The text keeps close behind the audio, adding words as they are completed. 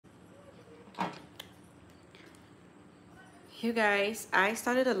You guys, I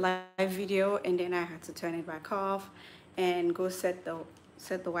started a live video and then I had to turn it back off and go set the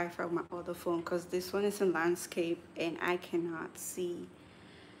Wi-Fi on my other phone because this one is in landscape and I cannot see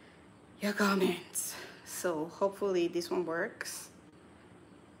your comments. So hopefully this one works.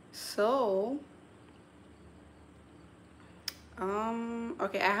 So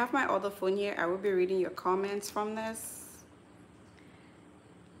okay, I have my other phone here. I will be reading your comments from this.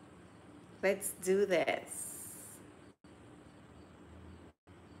 Let's do this.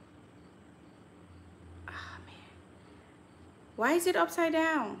 Why is it upside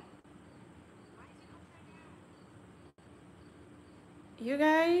down? You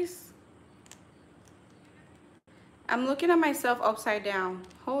guys, I'm looking at myself upside down.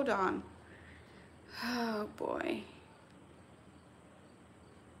 Hold on. Oh boy.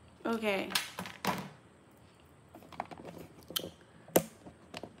 Okay.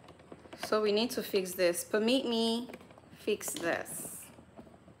 So we need to fix this. Permit me fix this.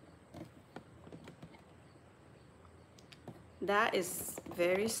 That is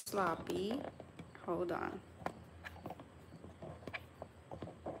very sloppy. Hold on.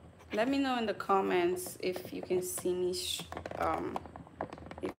 Let me know in the comments if you can see me,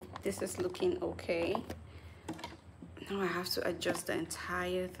 if this is looking okay. Now I have to adjust the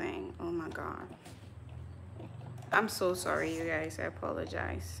entire thing. Oh my God. I'm so sorry, you guys. I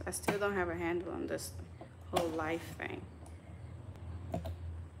apologize. I still don't have a handle on this whole life thing.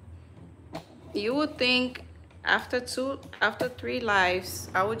 You would think after 3 lives,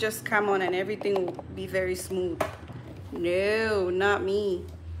 I would just come on and everything will be very smooth. No, not me.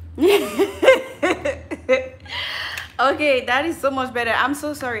 Okay, that is so much better. I'm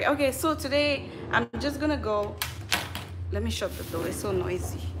so sorry. Okay, so today I'm just gonna go. Let me shut the door. It's so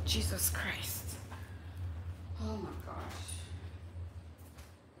noisy. Jesus Christ. Oh my gosh.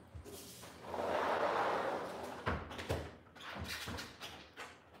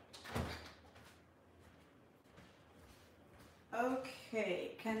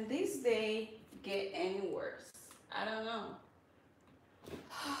 Okay, can this day get any worse? I don't know.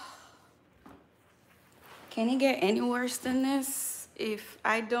 Can it get any worse than this? If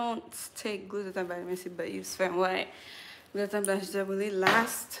I don't take glutathione vitamin C but use fan white, glutathione vitamin will it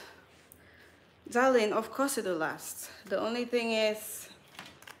last? Darling, of course it'll last. The only thing is,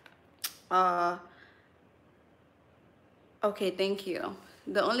 okay, thank you.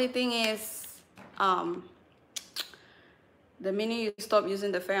 The only thing is, the minute you stop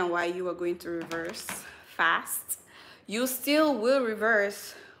using the fan white, you are going to reverse fast. You still will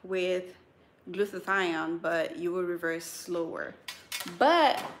reverse with glutathione, but you will reverse slower.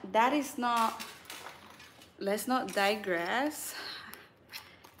 But that is not, let's not digress.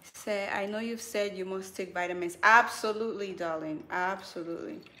 Say, I know you've said you must take vitamins. Absolutely, darling,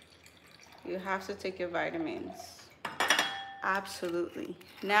 absolutely. You have to take your vitamins. Absolutely.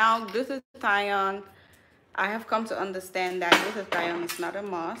 Now, glutathione, I have come to understand that glutathione is not a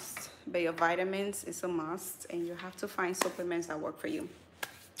must, but your vitamins is a must, and you have to find supplements that work for you.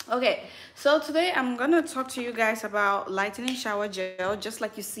 Okay, so today I'm gonna talk to you guys about lightening shower gel, just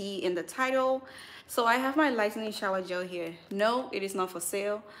like you see in the title. So I have my lightening shower gel here. No, it is not for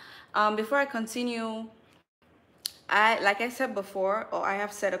sale. Before I continue, like I said before, or I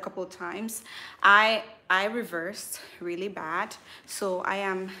have said a couple of times, I reversed really bad. So I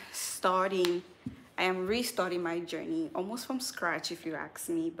am restarting my journey almost from scratch, if you ask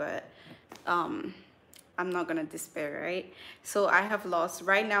me, but I'm not gonna despair, right? So I have lost,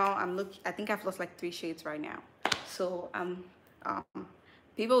 right now I think I've lost like 3 shades right now. So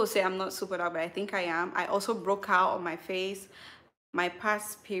people will say I'm not super dark, but I think I am. I also broke out on my face. My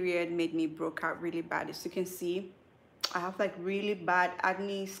past period made me broke out really bad. As you can see, I have like really bad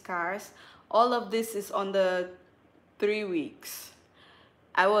acne scars. All of this is on the 3 weeks.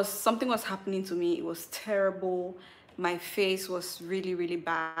 Something was happening to me. It was terrible. My face was really, really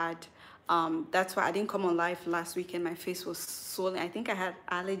bad. That's why I didn't come on live last weekend. My face was swollen. I think I had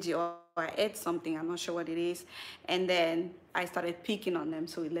allergy or I ate something. I'm not sure what it is. And then I started picking on them.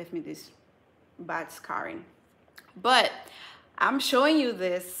 So it left me this bad scarring. But I'm showing you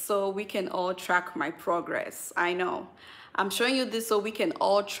this so we can all track my progress. I know. I'm showing you this so we can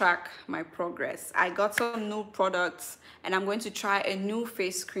all track my progress. I got some new products and I'm going to try a new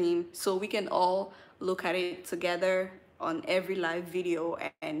face cream so we can all look at it together on every live video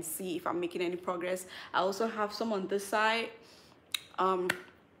and see if I'm making any progress. I also have some on this side.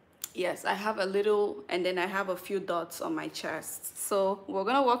 Yes, I have a little, and then I have a few dots on my chest. So we're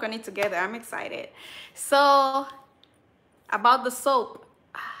gonna work on it together. I'm excited. So about the soap,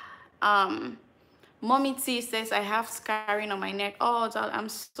 Mommy T says, I have scarring on my neck. Oh, I'm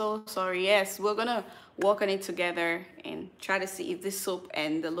so sorry. Yes, we're gonna work on it together and try to see if this soap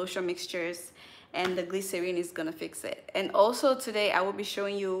and the lotion mixtures and the glycerin is gonna fix it. And also today I will be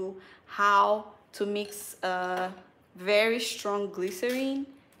showing you how to mix a very strong glycerin,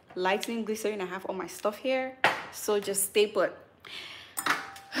 lightening glycerin. I have all my stuff here, so just stay put.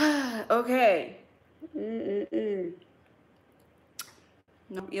 Okay.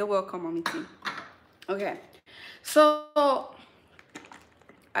 No, you're welcome, Mommy T. Okay, so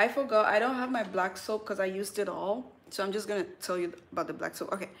I forgot I don't have my black soap because I used it all, so I'm just gonna tell you about the black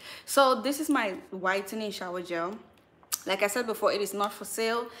soap. Okay, so this is my whitening shower gel. Like I said before, it is not for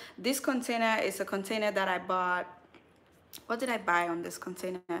sale. This container is a container that I bought. What did I buy on this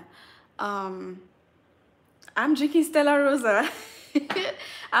container? I'm drinking Stella Rosa.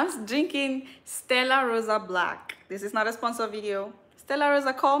 I'm drinking Stella Rosa Black. This is not a sponsor video. Stella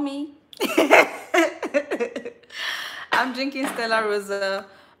Rosa, call me. I'm drinking Stella Rosa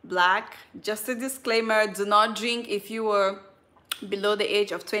Black. Just a disclaimer, do not drink if you were below the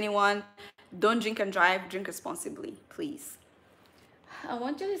age of 21. Don't drink and drive. Drink responsibly, please. I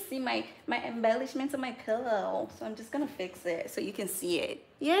want you to see my embellishments on my pillow, so I'm just gonna fix it so you can see it.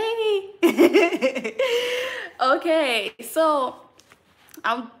 Yay! Okay, so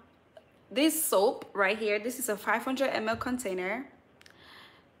this soap right here, this is a 500 ml container.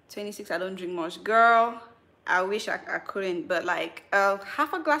 26, I don't drink much, girl. I wish I couldn't, but like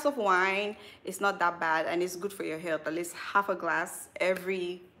half a glass of wine is not that bad, and it's good for your health. At least half a glass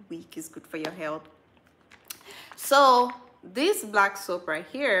every week is good for your health. So this black soap right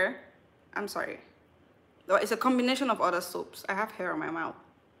here, I'm sorry, it's a combination of other soaps. I have hair on my mouth.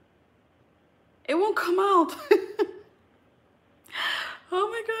 It won't come out. Oh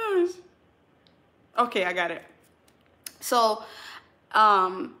my gosh. Okay, I got it. So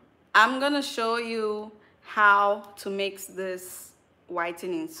I'm gonna show you how to mix this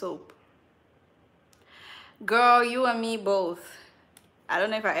whitening soap. Girl, you and me both. I don't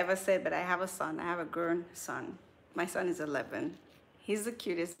know if I ever said, but I have a son. I have a grown son. My son is 11. He's the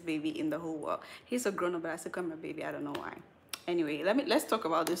cutest baby in the whole world. He's a grown-up, but I still call him a baby. I don't know why. Anyway, let's talk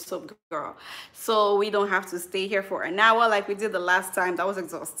about this soap, girl, so we don't have to stay here for an hour like we did the last time. That was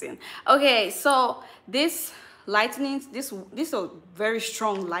exhausting. Okay, so this lightening, this is a very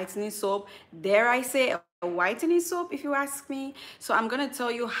strong lightening soap. Dare I say a whitening soap, if you ask me. So I'm gonna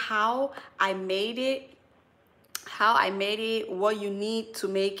tell you how I made it, what you need to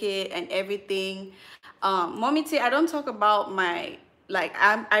make it, and everything. Mommy T, I don't talk about my, like,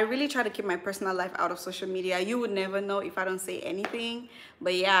 I really try to keep my personal life out of social media. You would never know if I don't say anything.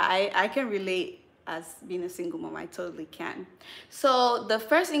 But yeah, I can relate as being a single mom. I totally can. So the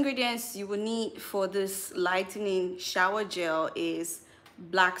first ingredients you will need for this lightening shower gel is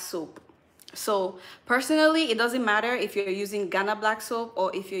black soap. So personally, it doesn't matter if you're using Ghana black soap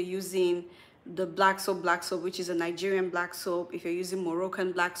or if you're using the black soap, which is a Nigerian black soap, if you're using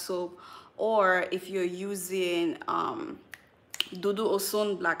Moroccan black soap, or if you're using Dudu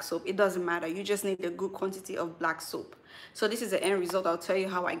Osun black soap. It doesn't matter. You just need a good quantity of black soap. So this is the end result. I'll tell you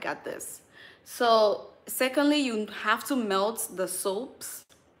how I got this. So secondly, you have to melt the soaps.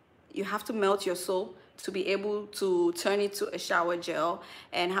 You have to melt your soap to be able to turn it to a shower gel.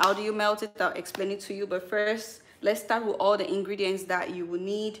 And how do you melt it? I'll explain it to you. But first, let's start with all the ingredients that you will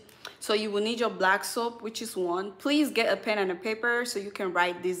need. So you will need your black soap, which is 1. Please get a pen and a paper so you can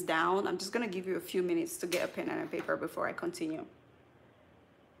write this down. I'm just going to give you a few minutes to get a pen and a paper before I continue.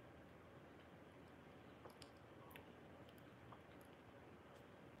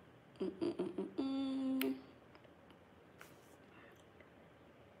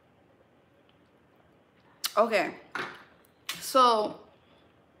 Okay, so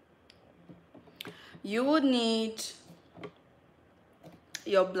you would need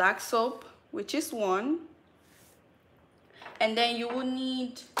your black soap, which is 1, and then you will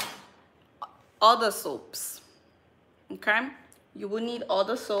need other soaps. Okay, you will need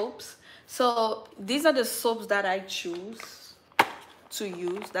other soaps. So these are the soaps that I chose to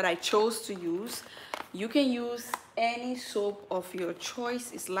use. You can use any soap of your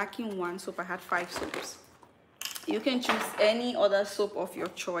choice. It's lacking 1 soap. I had 5 soaps. You can choose any other soap of your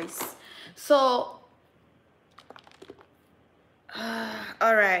choice. So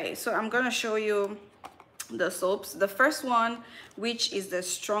all right, so I'm gonna show you the soaps. The first one, which is the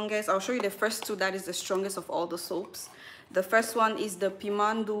strongest, I'll show you the first 2. That is the strongest of all the soaps. The first one is the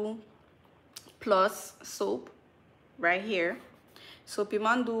Pimandu Plus soap right here. So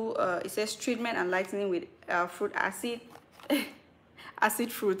Pimandu, it says treatment and lightening with fruit acid.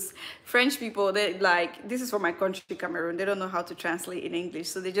 acid fruits. French people, they like, this is from my country, Cameroon, they don't know how to translate in English,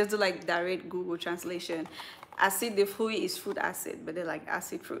 so they just do like direct Google translation. Acid de fruit is fruit acid, but they're like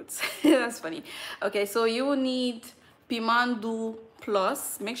acid fruits. That's funny. Okay, so you will need piment doux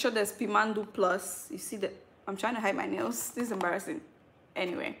plus. Make sure there's piment doux plus. You see that I'm trying to hide my nails, this is embarrassing.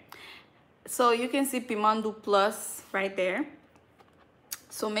 Anyway, so you can see piment doux plus right there.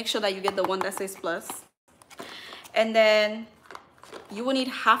 So make sure that you get the one that says plus. And then you will need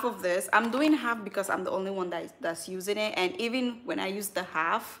half of this. I'm doing half because I'm the only one that's using it. And even when I used the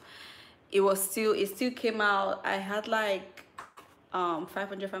half, it still came out. I had like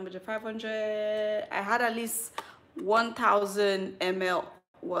 500. I had at least 1000 ml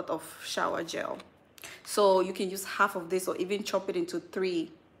worth of shower gel. So you can use half of this or even chop it into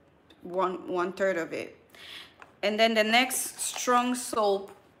one third of it. And then the next strong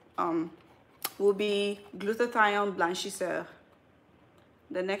soap will be glutathione blanchisseur.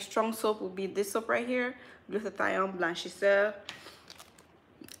 The next strong soap will be this soap right here, glutathione blanchisseur.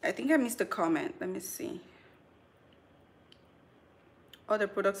 I think I missed a comment. Let me see. Other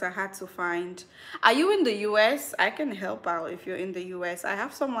products I had to find. Are you in the US? I can help out if you're in the US. I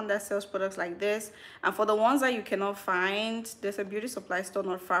have someone that sells products like this. And for the ones that you cannot find, there's a beauty supply store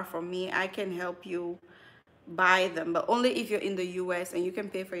not far from me. I can help you buy them, but only if you're in the US and you can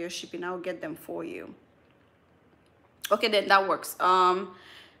pay for your shipping. I'll get them for you. Okay, then that works.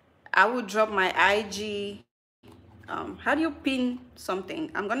 I will drop my IG. How do you pin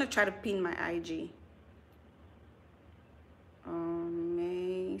something? I'm gonna try to pin my IG.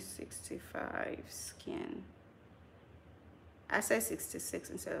 May 65 skin. I said 66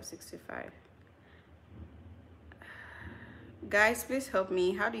 instead of 65. Guys, please help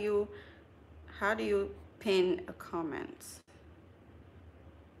me. How do you pin a comment?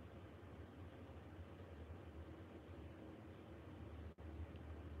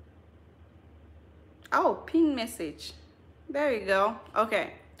 Oh, pin message. There you go.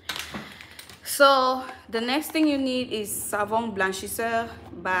 Okay. So the next thing you need is Savon Blanchisseur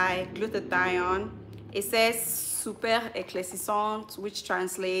by Glutathione. It says Super Éclaircissante, which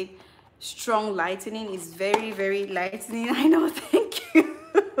translates strong lightening. Is very, very lightening. I know, thank you.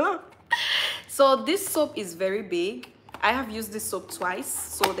 So this soap is very big. I have used this soap twice,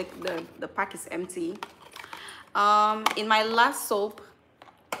 so the pack is empty. In my last soap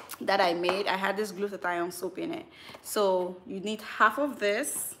that I made, I had this glutathione soap in it. So you need half of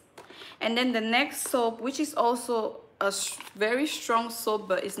this. And then the next soap, which is also a very strong soap,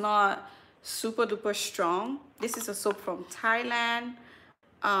 but it's not super duper strong. This is a soap from Thailand.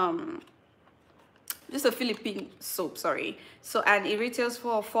 Just a Philippine soap, sorry. So, and it retails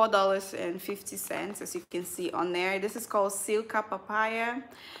for $4.50, as you can see on there. This is called Silka Papaya.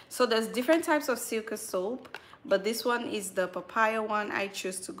 So there's different types of Silka soap, but this one is the papaya one. I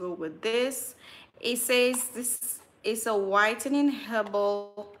choose to go with this. It says this is a whitening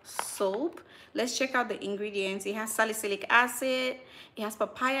herbal soap. Let's check out the ingredients. It has salicylic acid, it has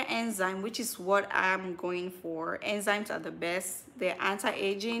papaya enzyme, which is what I'm going for. Enzymes are the best. They're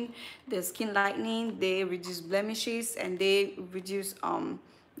anti-aging, they're skin lightening, they reduce blemishes, and they reduce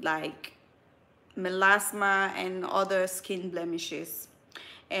like melasma and other skin blemishes.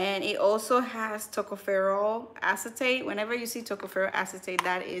 And it also has tocopherol acetate. Whenever you see tocopherol acetate,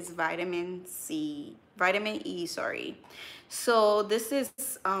 that is vitamin E, sorry. So this is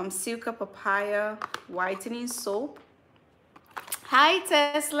Silka Papaya whitening soap. Hi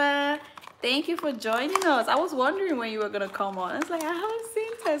Tesla, thank you for joining us. I was wondering when you were gonna come on. I was like, I haven't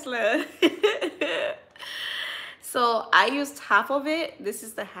seen Tesla. So I used half of it. This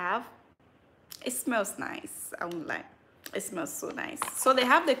is the half. It smells nice, I won't lie. It smells so nice. So they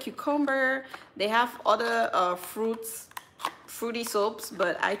have the cucumber, they have other fruity soaps,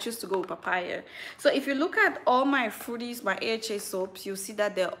 but I choose to go with papaya. So if you look at all my fruities, my AHA soaps, you'll see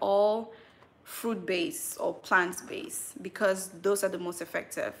that they're all fruit based or plant based, because those are the most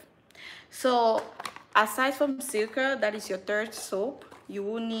effective. So aside from Silka, that is your third soap, you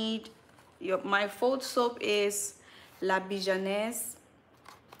will need my fourth soap is La Bijanaise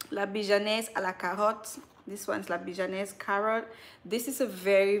à la carotte. This one's La Bijanaise carrot. This is a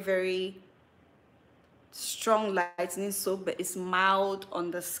very, very strong lightening soap, but it's mild on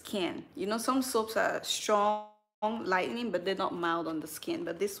the skin. You know, some soaps are strong lightening, but they're not mild on the skin.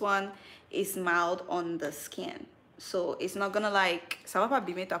 But this one is mild on the skin. So it's not gonna like, it's not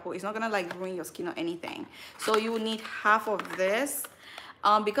gonna like ruin your skin or anything. So you will need half of this.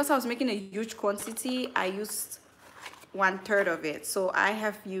 Because I was making a huge quantity, I used 1/3 of it. So I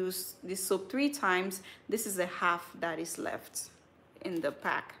have used this soap 3 times. This is the half that is left in the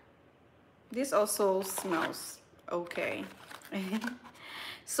pack. This also smells okay.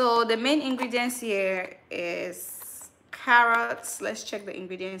 So the main ingredients here is carrots. Let's check the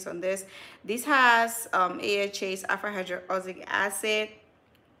ingredients on this. This has AHA's alpha hydroxylic acid.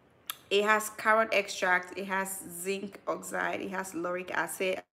 It has carrot extract. It has zinc oxide. It has lauric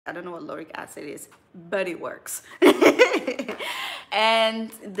acid. I don't know what lauric acid is, but it works.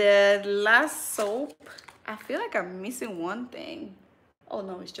 And the last soap, I feel like I'm missing one thing. Oh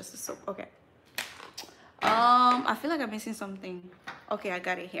no, it's just a soap. Okay. I feel like I'm missing something. Okay, I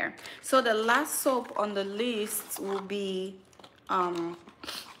got it here. So the last soap on the list will be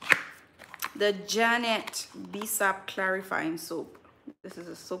the Janet Bissap clarifying soap. This is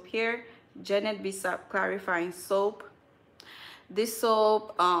a soap here, Janet Bissap clarifying soap. This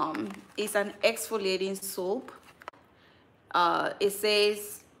soap is an exfoliating soap. It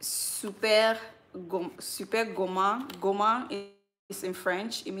says super gommant. Gommant is in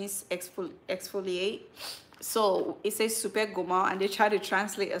French. It means exfoliate. So it says super gommant, and they try to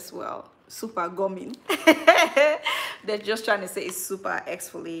translate as well, super gomming. They're just trying to say it's super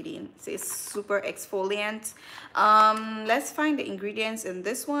exfoliating. It says super exfoliant. Let's find the ingredients in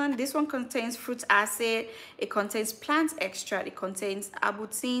this one. This one contains fruit acid. It contains plant extract. It contains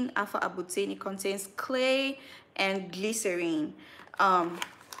arbutin, alpha arbutin. It contains clay and glycerin.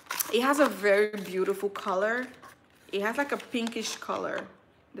 It has a very beautiful color. It has like a pinkish color.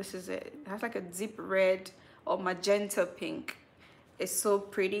 This is it. It has like a deep red or magenta pink. It's so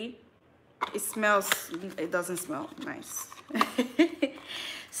pretty. It smells, it doesn't smell nice.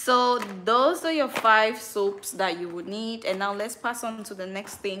 So those are your 5 soaps that you would need. And now let's pass on to the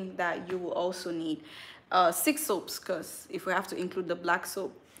next thing that you will also need. 6 soaps, because if we have to include the black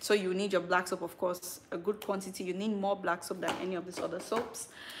soap. So you need your black soap, of course, a good quantity. You need more black soap than any of these other soaps.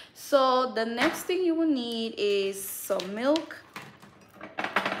 So the next thing you will need is some milk.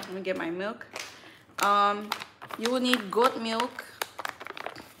 Let me get my milk. You will need goat milk.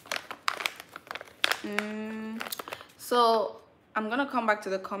 So I'm gonna come back to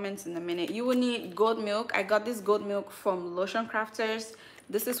the comments in a minute. You will need goat milk. I got this goat milk from Lotion Crafters.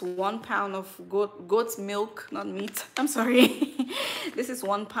 This is 1 pound of goat's milk, not meat. I'm sorry. This is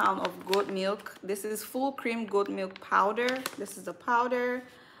 1 pound of goat milk. This is full cream goat milk powder. This is the powder.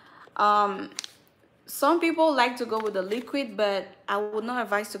 Some people like to go with the liquid, but I would not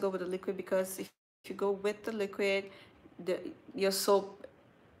advise to go with the liquid, because if you go with the liquid, your soap,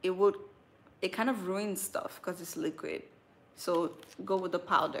 it kind of ruins stuff because it's liquid. So go with the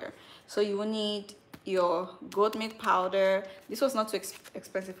powder. So you will need your goat milk powder. This was not too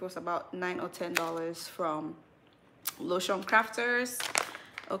expensive. It was about $9 or $10 from Lotion Crafters.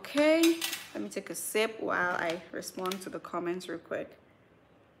 Okay, let me take a sip while I respond to the comments real quick.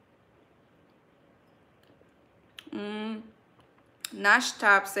 Nash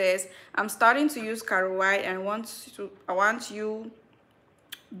Tab says, I'm starting to use Caro White and I want to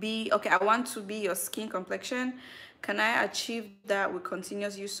be your skin complexion. Can I achieve that with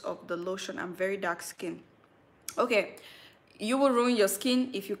continuous use of the lotion? I'm very dark skin. Okay, you will ruin your skin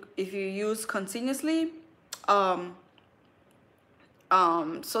if you use continuously. So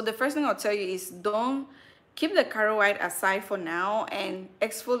the first thing I'll tell you is don't keep the Caro White aside for now and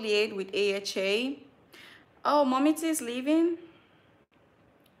exfoliate with AHA. Oh, Mommy T is leaving.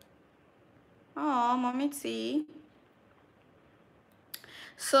 Oh, Mommy T.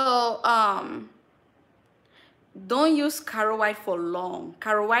 So don't use Caro White for long.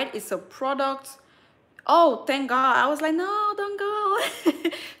 Caro White is a product. Oh, thank God. I was like, no, don't go.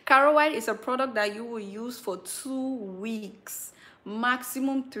 Caro White is a product that you will use for 2 weeks,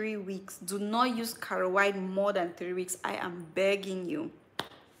 maximum 3 weeks. Do not use Caro White more than 3 weeks. I am begging you.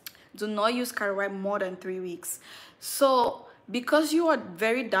 Do not use Caro White more than 3 weeks. So because you are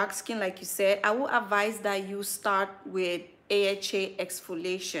very dark skin, like you said, I will advise that you start with AHA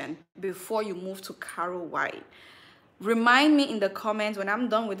exfoliation before you move to Caro White. Remind me in the comments when I'm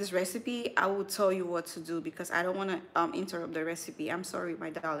done with this recipe. I will tell you what to do, because I don't want to interrupt the recipe. I'm sorry, my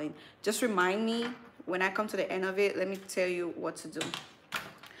darling. Just remind me when I come to the end of it. Let me tell you what to do.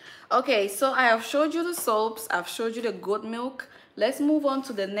 Okay, so I have showed you the soaps. I've showed you the goat milk. Let's move on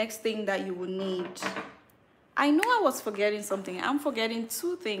to the next thing that you will need. I know I was forgetting something. I'm forgetting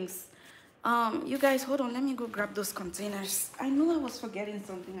 2 things. You guys, hold on. Let me go grab those containers. I know I was forgetting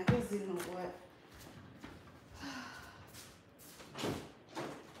something. I just didn't know what.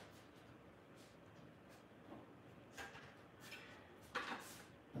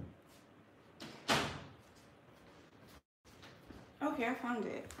 Okay, I found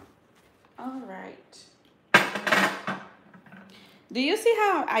it. All right. Do you see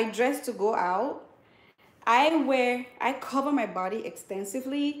how I dress to go out? I cover my body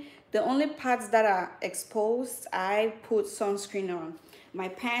extensively. The only parts that are exposed, I put sunscreen on. My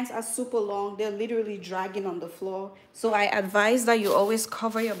pants are super long. They're literally dragging on the floor. So I advise that you always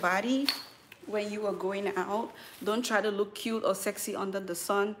cover your body when you are going out. Don't try to look cute or sexy under the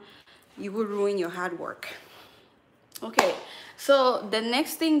sun. You will ruin your hard work. Okay, so the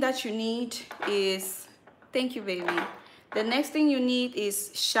next thing that you need is, thank you, baby. The next thing you need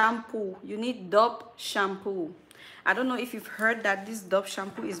is shampoo. You need Dove shampoo. I don't know if you've heard that this Dove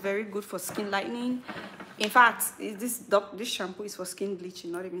shampoo is very good for skin lightening. In fact, this shampoo is for skin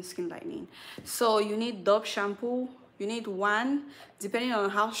bleaching, not even skin lightening. So you need Dove shampoo. You need one. Depending on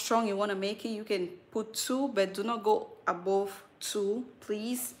how strong you want to make it, you can put two, but do not go above two,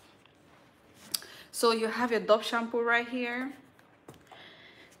 please. So you have your Dove shampoo right here.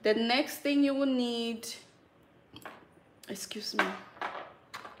 The next thing you will need, excuse me.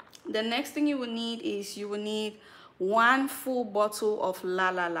 The next thing you will need is you will need one full bottle of La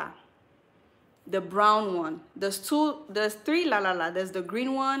La La, the brown one. There's three La La La. There's the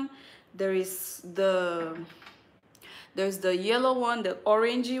green one. There's the yellow one, the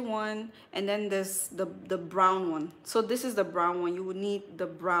orangey one, and then there's the brown one. So this is the brown one. You will need the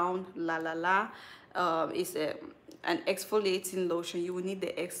brown La La La. It's an exfoliating lotion. You will need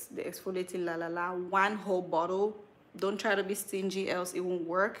the exfoliating La La La, one whole bottle. Don't try to be stingy, else it won't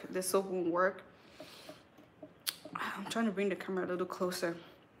work. The soap won't work. I'm trying to bring the camera a little closer.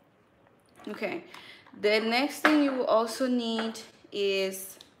 Okay, the next thing you will also need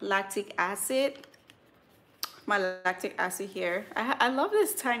is lactic acid. My lactic acid here. I love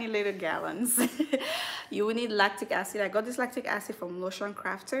these tiny little gallons. You will need lactic acid. I got this lactic acid from Lotion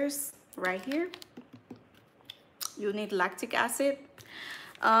Crafters right here. You need lactic acid.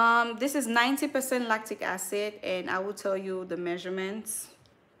 This is 90% lactic acid, and I will tell you the measurements.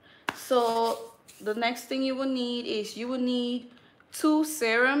 So the next thing you will need is you will need 2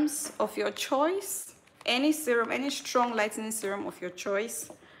 serums of your choice. Any serum, any strong lightening serum of your choice.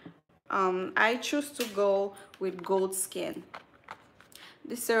 I choose to go with Gold Skin.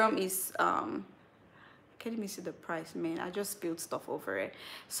 This serum is can't even see the price, man. I just spilled stuff over it.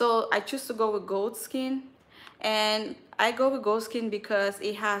 So I choose to go with Gold Skin, and I go with Gold Skin because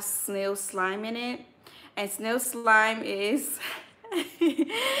it has snail slime in it, and snail slime is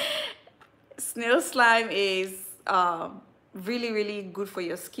snail slime is really good for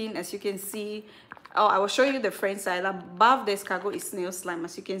your skin. As you can see, oh, I will show you the front side. Above the escargot is snail slime.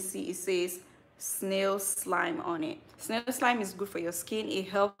 As you can see, it says snail slime on it. Snail slime is good for your skin. It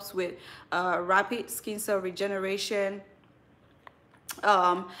helps with rapid skin cell regeneration.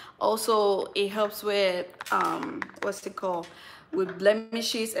 Also, it helps with what's it called, with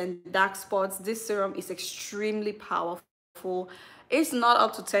blemishes and dark spots. This serum is extremely powerful. It's not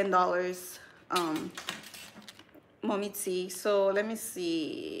up to $10, Mommy T. So let me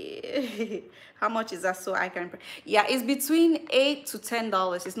see. How much is that, so I can, yeah, it's between $8 to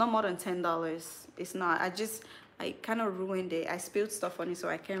 $10. It's not more than $10. It's not. I kind of ruined it. I spilled stuff on it, so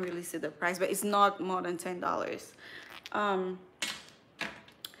I can't really see the price, but it's not more than $10.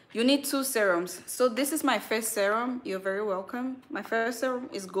 You need 2 serums. So this is my first serum. You're very welcome. My first serum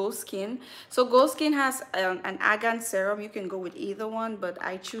is Gold Skin. So Gold Skin has an argan serum. You can go with either one, but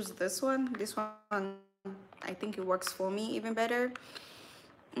I choose this one. This one, I think it works for me even better.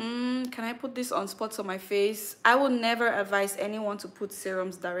 Can I put this on spots on my face? I would never advise anyone to put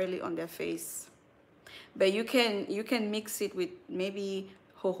serums directly on their face, but you can mix it with maybe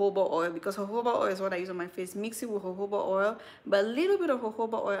jojoba oil, because jojoba oil is what I use on my face. Mix it with jojoba oil, but a little bit of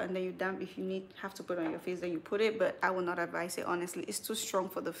jojoba oil, and then you damp. If you have to put it on your face, then you put it, but I will not advise it, honestly. It's too strong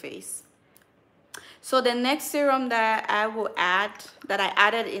for the face. So the next serum that I will add, that I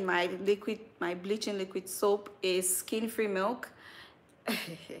added in my bleaching liquid soap, is Skin Free Milk.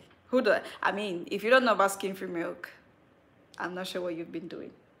 I mean, if you don't know about Skin Free Milk, I'm not sure what you've been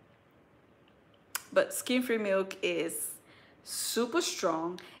doing. But Skin Free Milk is super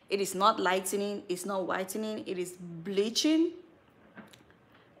strong. It is not lightening, it's not whitening, it is bleaching.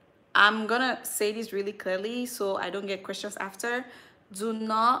 I'm gonna say this really clearly so I don't get questions after. Do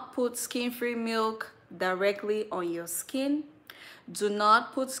not put Skin Free Milk directly on your skin. Do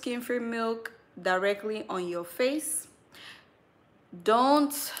not put Skin Free Milk directly on your face.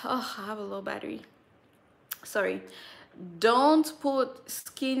 Don't, oh, I have a low battery. Sorry. Don't put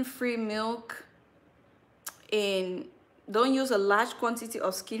Skin Free Milk in, don't use a large quantity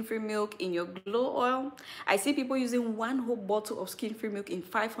of Skin Free Milk in your glow oil. I see people using one whole bottle of Skin Free Milk in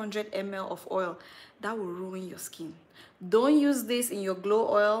 500 ml of oil. That will ruin your skin. Don't use this in your glow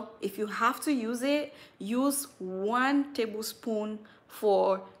oil. If you have to use it, use 1 tablespoon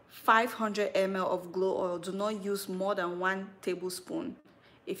for 500 ml of glow oil. Do not use more than 1 tablespoon.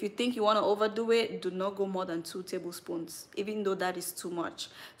 If you think you want to overdo it, do not go more than 2 tablespoons, even though that is too much.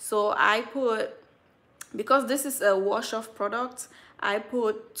 So I put, because this is a wash off product, I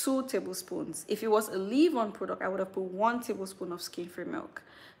put 2 tablespoons. If it was a leave on product, I would have put 1 tablespoon of skin free milk.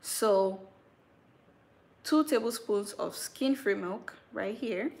 So 2 tablespoons of skin free milk right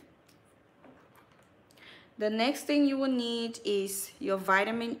here. The next thing you will need is your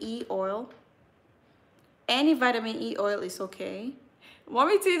vitamin E oil. Any vitamin E oil is okay. Want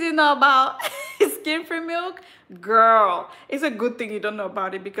me to know about skin free milk? Girl, it's a good thing you don't know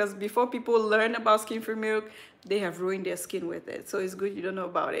about it, because before people learn about skin free milk, they have ruined their skin with it. So it's good you don't know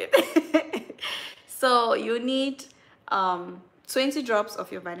about it. So you need 20 drops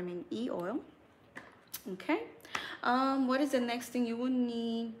of your vitamin E oil. Okay. What is the next thing you will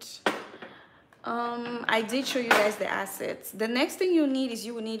need? I did show you guys the assets. The next thing you need is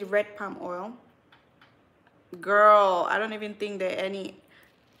you will need red palm oil. Girl, I don't even think there are any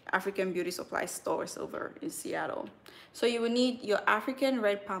African beauty supply stores over in Seattle. So you will need your African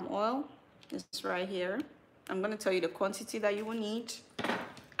red palm oil. It's right here. I'm going to tell you the quantity that you will need.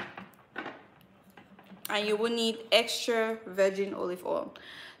 And you will need extra virgin olive oil.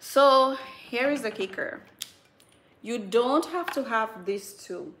 So here is the kicker. You don't have to have these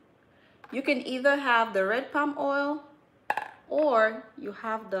two. You can either have the red palm oil or you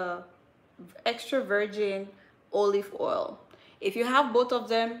have the extra virgin olive oil. If you have both of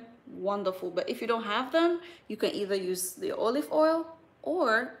them, wonderful. But if you don't have them, you can either use the olive oil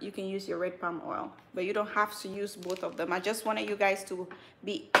or you can use your red palm oil. But you don't have to use both of them. I just wanted you guys to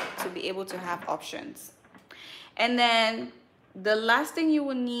be able to have options. And then the last thing you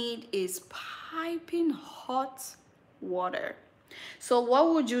will need is piping hot water. So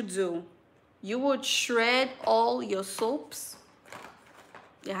what would you do? You would shred all your soaps.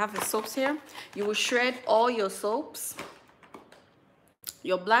 You have the soaps here. You will shred all your soaps,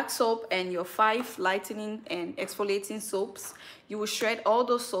 your black soap and your 5 lightening and exfoliating soaps. You will shred all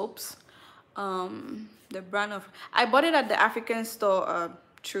those soaps. The brand of, I bought it at the African store,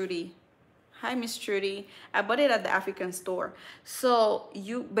 Trudy. Hi, Miss Trudy. I bought it at the African store. So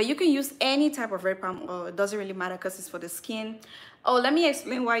you can use any type of red palm oil. It doesn't really matter because it's for the skin. Oh, let me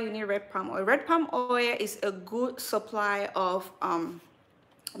explain why you need red palm oil. Red palm oil is a good supply of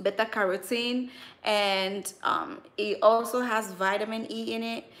beta carotene, and it also has vitamin E in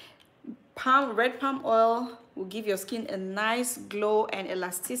it. Red palm oil will give your skin a nice glow and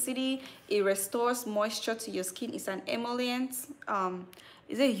elasticity. It restores moisture to your skin. It's an emollient.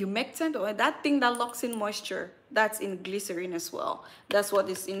 Is it humectant, or that thing that locks in moisture? That's in glycerin as well. That's what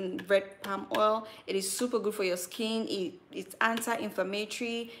is in red palm oil. It is super good for your skin. It's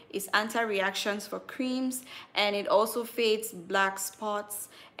anti-inflammatory. It's anti-reactions for creams, and it also fades black spots,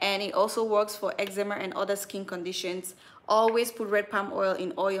 and it also works for eczema and other skin conditions. Always put red palm oil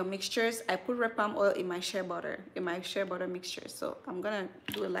in all your mixtures. I put red palm oil in my shea butter, mixture. So I'm gonna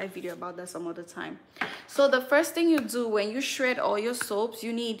do a live video about that some other time. So the first thing you do when you shred all your soaps,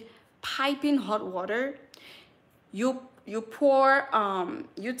 you need piping hot water. You pour,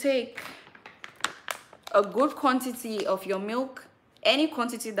 you take a good quantity of your milk, any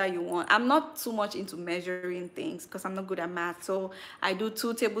quantity that you want. I'm not too much into measuring things because I'm not good at math. So I do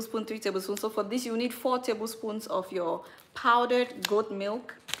 2 tablespoons, 3 tablespoons. So for this, you need 4 tablespoons of your powdered goat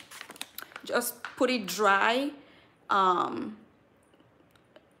milk. Just put it dry.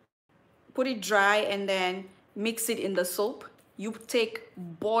 Put it dry and then mix it in the soap. You take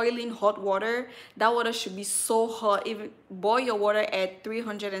boiling hot water. That water should be so hot. Even boil your water at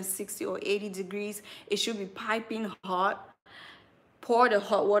 360 or 80 degrees. It should be piping hot. Pour the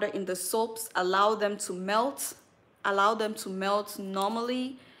hot water in the soaps. Allow them to melt. Allow them to melt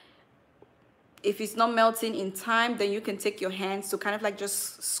normally. If it's not melting in time, then you can take your hands to kind of like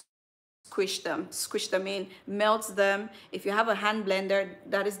just squish them in, melt them. If you have a hand blender,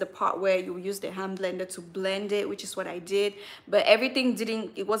 that is the part where you use the hand blender to blend it, which is what I did. But everything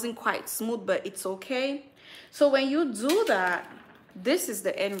it wasn't quite smooth, but it's okay. So when you do that, this is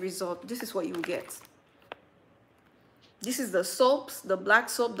the end result. This is what you get. This is the soaps, the black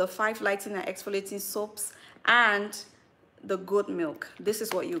soap, the 5 lightening and exfoliating soaps, and the goat milk. This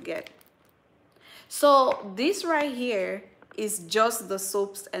is what you get. So this right here is just the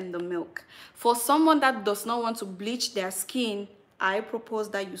soaps and the milk. For someone that does not want to bleach their skin, I propose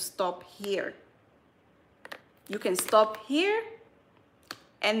that you stop here. You can stop here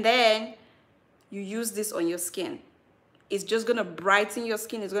and then you use this on your skin. It's just gonna brighten your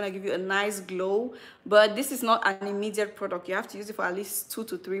skin. It's gonna give you a nice glow, but this is not an immediate product. You have to use it for at least 2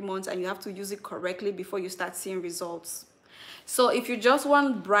 to 3 months, and you have to use it correctly before you start seeing results. So if you just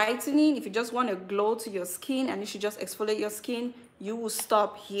want brightening, if you just want a glow to your skin and you should just exfoliate your skin, you will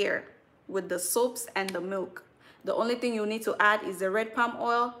stop here with the soaps and the milk. The only thing you need to add is the red palm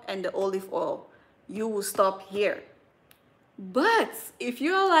oil and the olive oil. You will stop here. But if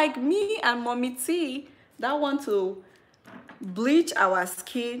you're like me and Mommy T that want to bleach our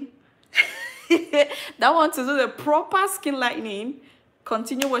skin, that want to do the proper skin lightening,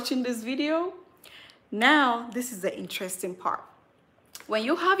 continue watching this video. Now, this is the interesting part. When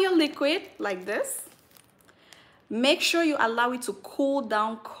you have your liquid like this, make sure you allow it to cool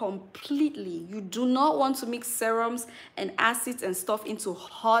down completely. You do not want to mix serums and acids and stuff into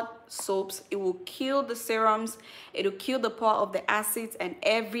hot soaps. It will kill the serums, it will kill the power of the acids and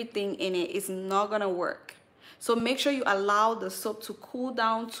everything in it. It's not gonna work. So make sure you allow the soap to cool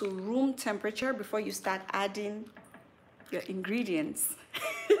down to room temperature before you start adding your ingredients.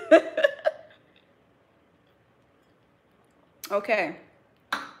 Okay.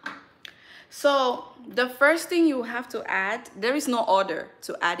 So the first thing you have to add, there is no order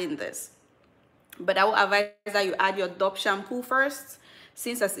to add in this, but I will advise that you add your Dove shampoo first.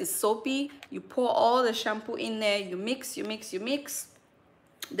 Since it's soapy, you pour all the shampoo in there, you mix, you mix, you mix.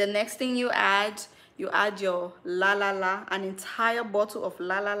 The next thing you add your La La La, an entire bottle of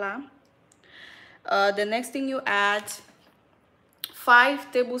La La La. The next thing you add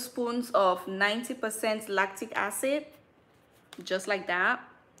 5 tablespoons of 90% lactic acid, just like that.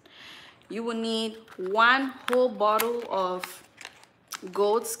 You will need 1 whole bottle of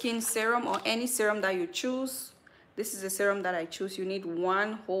goat skin serum or any serum that you choose. This is the serum that I choose. You need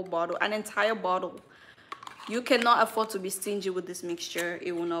 1 whole bottle, an entire bottle. You cannot afford to be stingy with this mixture.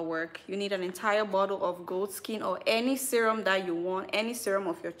 It will not work. You need an entire bottle of goat skin or any serum that you want, any serum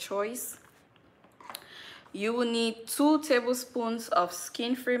of your choice. You will need 2 tablespoons of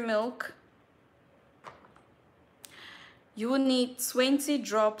skin-free milk. You will need 20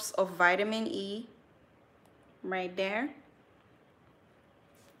 drops of vitamin E right there.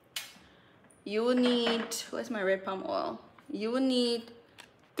 You will need, where's my red palm oil? You will need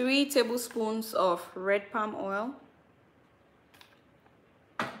 3 tablespoons of red palm oil.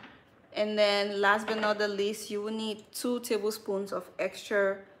 And then last but not the least, you will need 2 tablespoons of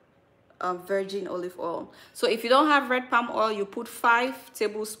extra virgin olive oil. So if you don't have red palm oil, you put 5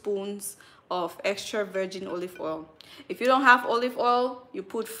 tablespoons of extra virgin olive oil. If you don't have olive oil, you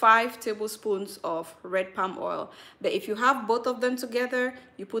put 5 tablespoons of red palm oil. But if you have both of them together,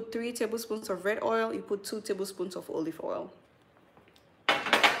 you put 3 tablespoons of red oil, you put 2 tablespoons of olive oil.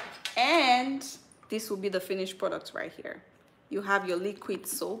 And this will be the finished product right here. You have your liquid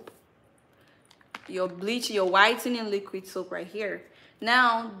soap, your bleach, your whitening liquid soap right here.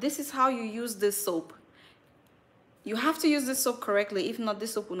 Now, this is how you use this soap. You have to use this soap correctly. If not,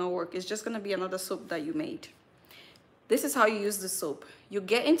 this soap will not work. It's just going to be another soap that you made. This is how you use the soap. You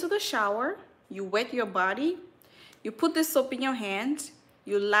get into the shower, you wet your body, you put this soap in your hand,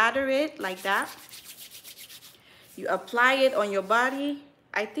 you lather it like that. You apply it on your body.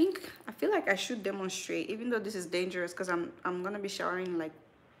 I feel like I should demonstrate, even though this is dangerous because I'm going to be showering in like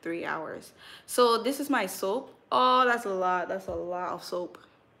 3 hours. So this is my soap. Oh, that's a lot. That's a lot of soap.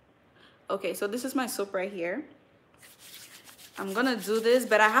 Okay, so this is my soap right here. I'm gonna do this,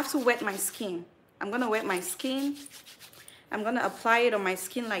 but I have to wet my skin. I'm gonna wet my skin. I'm gonna apply it on my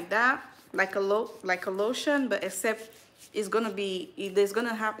skin like that, like a lotion, but except it's gonna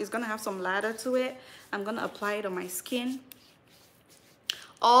have some lather to it. I'm gonna apply it on my skin,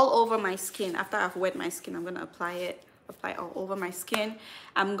 all over my skin. After I've wet my skin, I'm gonna apply all over my skin.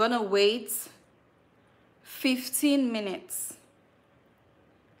 I'm gonna wait 15 minutes,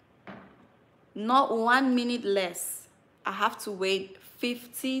 not 1 minute less. I have to wait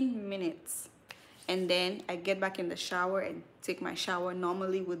 15 minutes, and then I get back in the shower and take my shower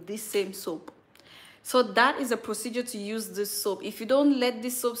normally with this same soap. So that is a procedure to use this soap. If you don't let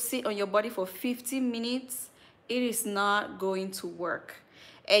this soap sit on your body for 15 minutes, it is not going to work.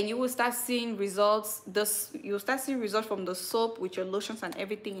 And you will start seeing results. You'll start seeing results from the soap with your lotions and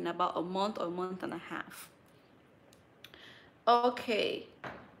everything in about a month or a month and a half. Okay.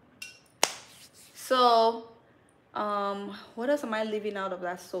 So what else am I leaving out of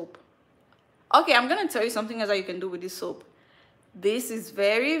that soap? Okay, I'm gonna tell you something else that you can do with this soap. This is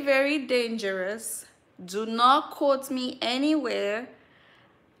very, very dangerous. Do not quote me anywhere.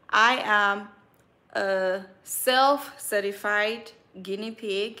 I am a self-certified guinea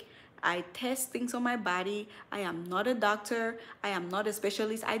pig. I test things on my body. I am not a doctor. I am not a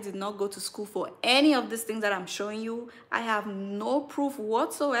specialist. I did not go to school for any of these things that I'm showing you. I have no proof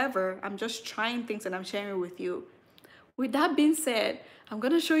whatsoever. I'm just trying things and I'm sharing it with you. With that being said, I'm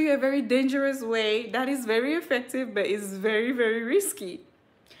gonna show you a very dangerous way that is very effective but is very, very risky.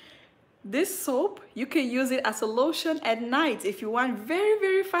 This soap, you can use it as a lotion at night if you want very,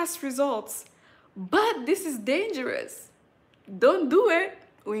 very fast results. But this is dangerous. Don't do it.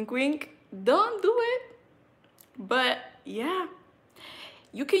 Wink, wink. Don't do it. But yeah,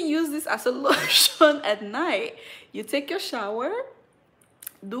 you can use this as a lotion at night. You take your shower,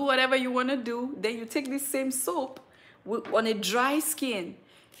 do whatever you want to do, then you take this same soap on a dry skin.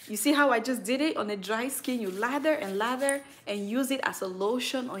 You see how I just did it? On a dry skin, you lather and use it as a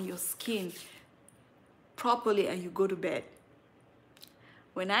lotion on your skin properly, and you go to bed.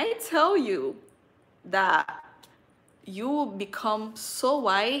 When I tell you that you will become so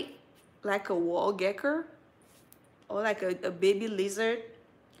white like a wall gecko or like a baby lizard.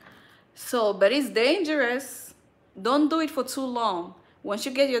 So, but it's dangerous. Don't do it for too long. Once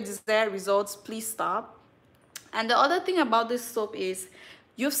you get your desired results, please stop. And the other thing about this soap is,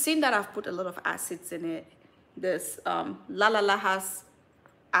 you've seen that I've put a lot of acids in it. There's La La La has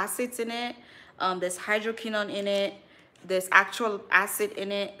acids in it. There's hydroquinone in it. There's actual acid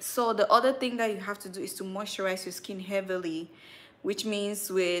in it. So the other thing that you have to do is to moisturize your skin heavily, which means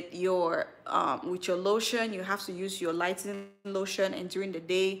with your lotion, you have to use your lightening lotion, and during the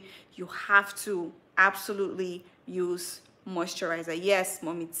day, you have to absolutely use moisturizer. Yes,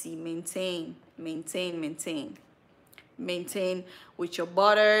 Mommy T, maintain with your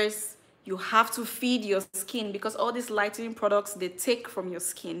butters. You have to feed your skin, because all these lightening products, they take from your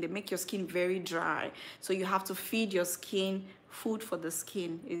skin, they make your skin very dry. So you have to feed your skin. Food for the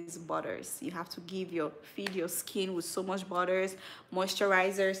skin is butters. You have to feed your skin with so much butters,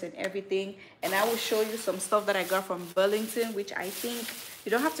 moisturizers, and everything. And I will show you some stuff that I got from Burlington, which I think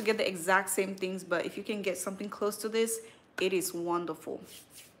you don't have to get the exact same things, but if you can get something close to this, it is wonderful.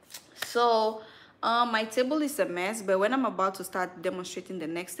 So my table is a mess, but when I'm about to start demonstrating the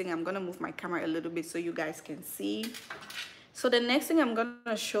next thing, I'm gonna move my camera a little bit so you guys can see. So the next thing I'm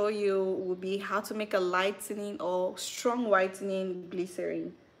gonna show you will be how to make a lightening or strong whitening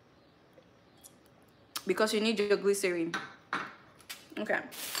glycerin, because you need your glycerin. Okay,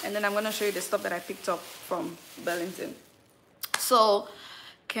 and then I'm gonna show you the stuff that I picked up from Burlington. So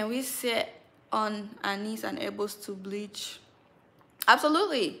can we sit on our knees and elbows to bleach?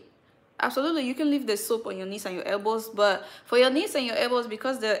 Absolutely. Absolutely, you can leave the soap on your knees and your elbows, but for your knees and your elbows,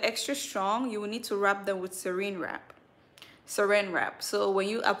 because they're extra strong, you will need to wrap them with saran wrap. Saran wrap. So when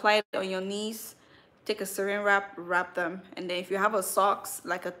you apply it on your knees, take a saran wrap, wrap them, and then if you have a socks,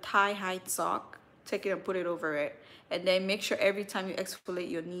 like a thigh-high sock, take it and put it over it. And then make sure every time you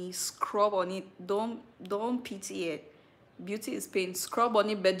exfoliate your knees, scrub on it. Don't pity it. Beauty is pain. Scrub on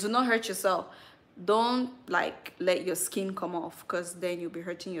it, but do not hurt yourself. Don't like let your skin come off, because then you'll be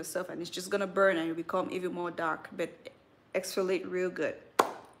hurting yourself and it's just gonna burn and you'll become even more dark. But exfoliate real good.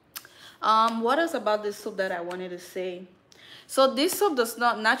 What else about this soap that I wanted to say? So this soap does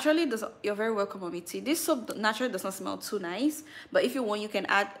not naturally you're very welcome, Mommy T. This soap naturally does not smell too nice, but if you want, you can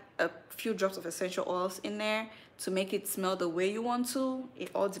add a few drops of essential oils in there to make it smell the way you want to. It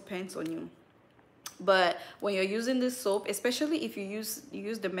all depends on you. But when you're using this soap, especially if you use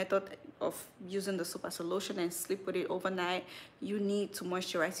the method of using the soap as a lotion and sleep with it overnight, you need to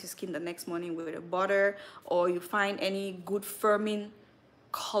moisturize your skin the next morning with a butter, or you find any good firming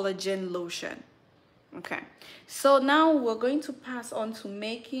collagen lotion. Okay, so now we're going to pass on to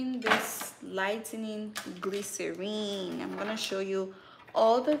making this lightening glycerin. I'm gonna show you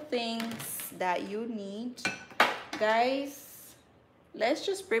all the things that you need, guys. Let's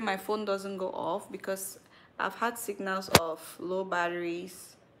just pray my phone doesn't go off, because I've had signals of low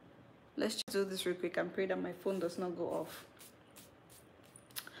batteries. Let's just do this real quick and pray that my phone does not go off.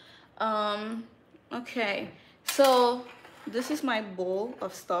 Okay, so this is my bowl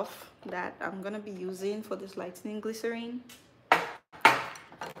of stuff that I'm gonna be using for this lightening glycerin.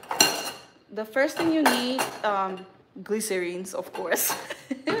 The first thing you need, glycerins, of course.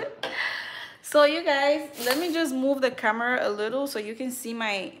 So you guys, let me just move the camera a little so you can see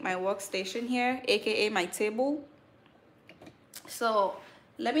my workstation here, aka my table. So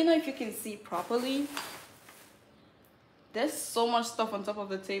let me know if you can see properly. There's so much stuff on top of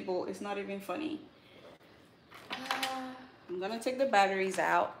the table, it's not even funny. I'm gonna take the batteries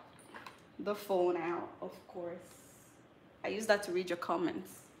out, the phone out, of course. I use that to read your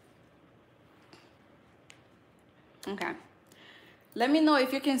comments. Okay. Let me know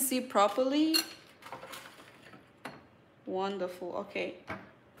if you can see properly. Wonderful. Okay.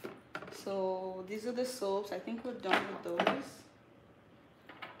 So these are the soaps. I think we're done with those.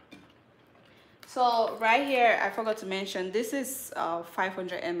 So right here, I forgot to mention, this is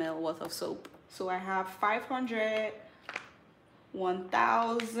 500 ml worth of soap. So I have 500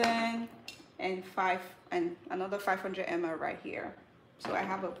 1000 and another 500 ml right here. So I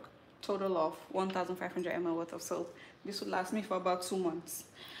have a total of 1500 ml worth of soap. This would last me for about 2 months.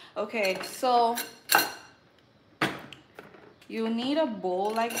 Okay, so you need a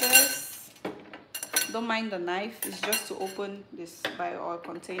bowl like this. Don't mind the knife, it's just to open this bio oil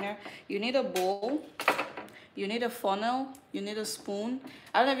container. You need a bowl, you need a funnel, you need a spoon.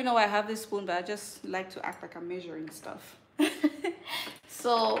 I don't even know why I have this spoon, but I just like to act like I'm measuring stuff.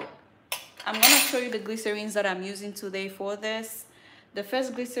 So I'm gonna show you the glycerines that I'm using today for this. The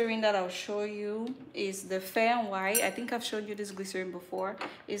first glycerin that I'll show you is the Fair and White. I think I've showed you this glycerin before.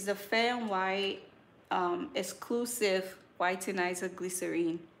 It's the Fair and White exclusive whitenizer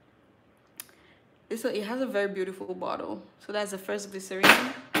glycerin. It has a very beautiful bottle. So that's the first glycerin.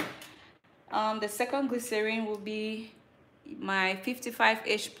 The second glycerin will be my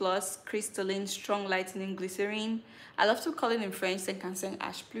 55H plus crystalline strong lightening glycerin. I love to call it in French 55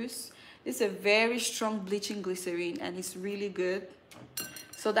 H plus. It's a very strong bleaching glycerin and it's really good.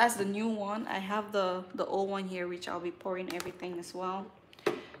 So that's the new one. I have the old one here, which I'll be pouring everything as well.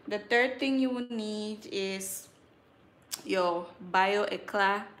 The third thing you will need is your Bio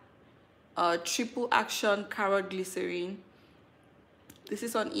Eclat triple action carrot glycerin. This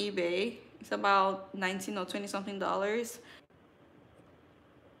is on eBay. It's about 19 or 20 something dollars.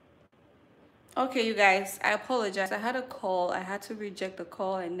 Okay, you guys, I apologize. I had a call. I had to reject the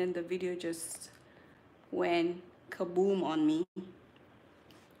call and then the video just went kaboom on me.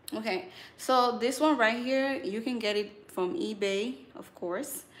 Okay, so this one right here, you can get it from eBay, of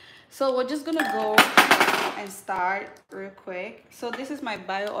course. So we're just gonna go and start real quick. So this is my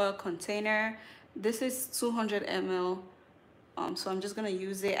bio oil container. This is 200 ml. So I'm just gonna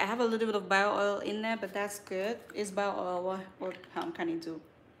use it. I have a little bit of bio oil in there, but that's good. It's bio oil. What harm can it do?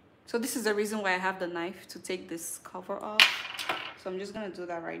 So this is the reason why I have the knife, to take this cover off. So I'm just gonna do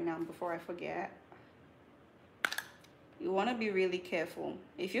that right now before I forget. You wanna be really careful.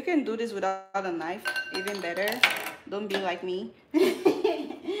 If you can do this without a knife, even better. Don't be like me.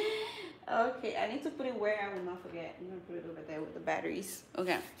 Okay, I need to put it where I will not forget. I'm gonna put it over there with the batteries.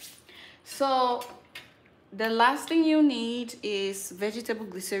 Okay, so the last thing you need is vegetable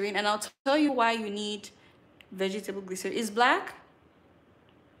glycerin, and I'll tell you why you need vegetable glycerin. It's black?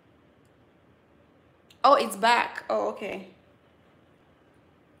 Oh, it's back. Oh, okay.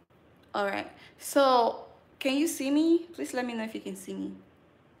 All right, so can you see me? Please let me know if you can see me.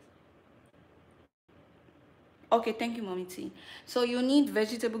 Okay, thank you, Mommy T. So you need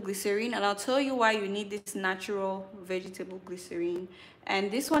vegetable glycerin, and I'll tell you why you need this natural vegetable glycerin.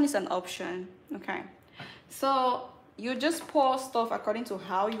 And this one is an option, okay? So you just pour stuff according to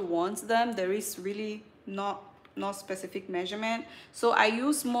how you want them. There is really not specific measurement. So I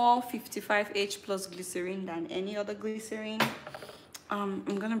use more 55H plus glycerin than any other glycerin. I'm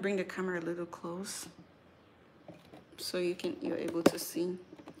gonna bring the camera a little close so you're able to see.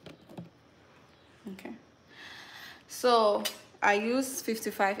 Okay. So I use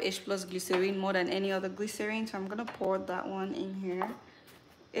 55H plus glycerin more than any other glycerin, so I'm gonna pour that one in here.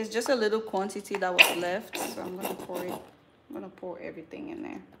 It's just a little quantity that was left, so I'm gonna pour it. I'm gonna pour everything in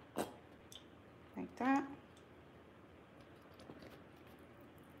there like that.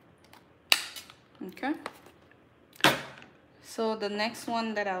 Okay. So the next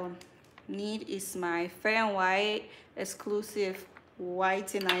one that I'll need is my Fair and White exclusive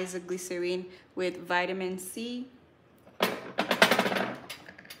whitenizer glycerin with vitamin C.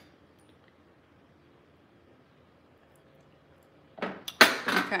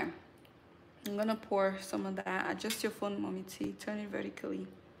 Okay, I'm gonna pour some of that. Adjust your phone, Mommy T. Turn it vertically.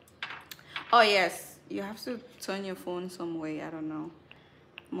 Oh yes, you have to turn your phone some way. I don't know,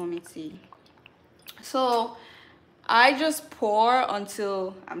 Mommy T. So I just pour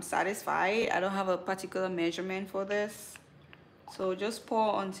until I'm satisfied. I don't have a particular measurement for this. So just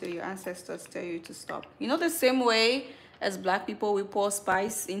pour until your ancestors tell you to stop. You know, the same way as Black people, we pour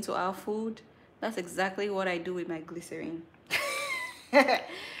spice into our food. That's exactly what I do with my glycerin.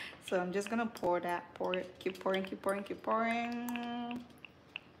 So I'm just gonna pour that, pour it, keep pouring, keep pouring, keep pouring.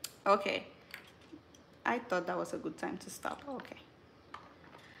 Okay, I thought that was a good time to stop. Okay,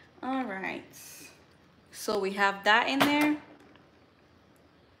 all right, so we have that in there.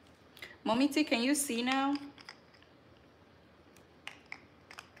 Mommy T, can you see now?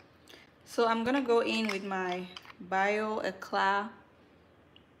 So I'm gonna go in with my Bio Eclat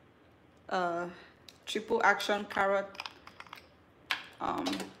triple action carrot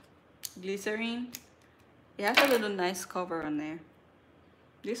glycerin. It has a little nice cover on there.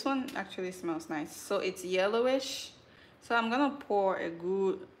 This one actually smells nice. So it's yellowish. So I'm gonna pour a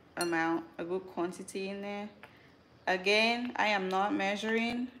good amount, a good quantity in there. Again, I am not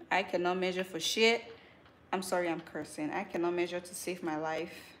measuring. I cannot measure for shit. I'm sorry, I'm cursing. I cannot measure to save my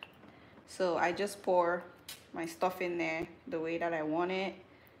life. So I just pour my stuff in there the way that I want it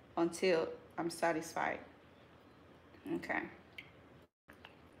until I'm satisfied. Okay.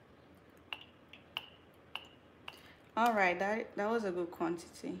 All right, that was a good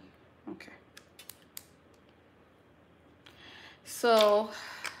quantity. Okay. So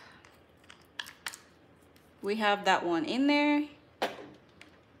we have that one in there.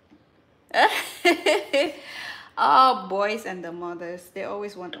 Oh, boys and the mothers, they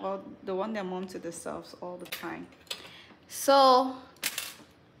always want their mom to themselves all the time. So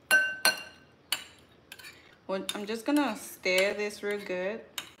I'm just gonna stir this real good.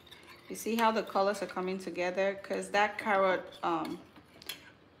 You see how the colors are coming together, because that carrot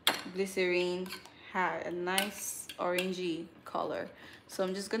glycerine had a nice orangey color. So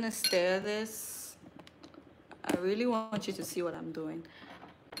I'm just gonna stir this. I really want you to see what I'm doing.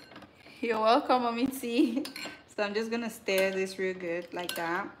 You're welcome, Mommy T. So I'm just gonna stir this real good like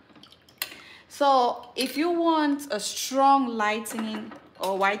that. So if you want a strong lightening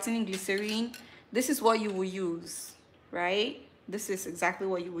or whitening glycerine, this is what you will use, right? This is exactly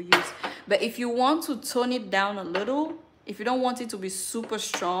what you will use. But if you want to tone it down a little, if you don't want it to be super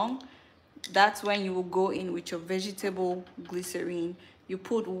strong, that's when you will go in with your vegetable glycerine. You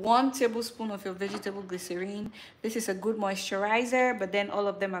put 1 tablespoon of your vegetable glycerine. This is a good moisturizer, but then all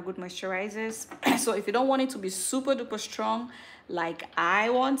of them are good moisturizers. So if you don't want it to be super duper strong like I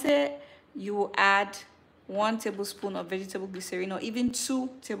want it, you will add 1 tablespoon of vegetable glycerine, or even 2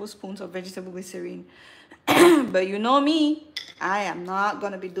 tablespoons of vegetable glycerine. But you know me, I am not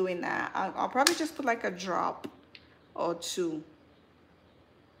gonna be doing that. I'll probably just put like a drop or 2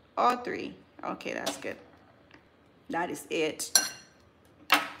 or 3. Okay, that's good. That is it.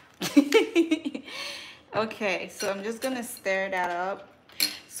 Okay, so I'm just gonna stir that up.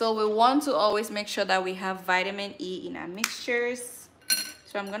 So we want to always make sure that we have vitamin E in our mixtures.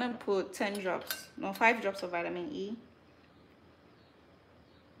 So I'm gonna put 10 drops, no, 5 drops of vitamin E.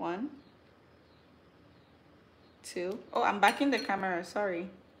 1, 2. Oh, I'm back in the camera, sorry.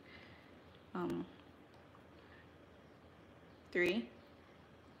 3,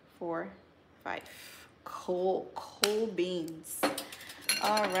 4, 5. Cool beans.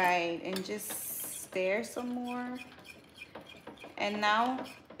 All right, and just stir some more. And now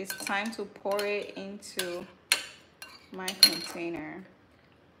it's time to pour it into my container.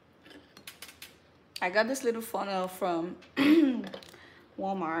 I got this little funnel from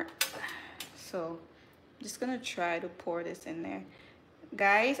Walmart, so I'm just gonna try to pour this in there.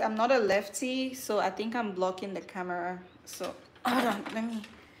 Guys, I'm not a lefty, so I think I'm blocking the camera. So hold on, let me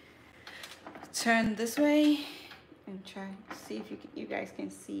turn this way and try to see if you guys can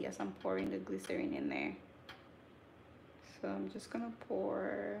see as I'm pouring the glycerin in there. So I'm just gonna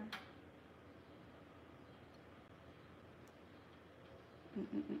pour.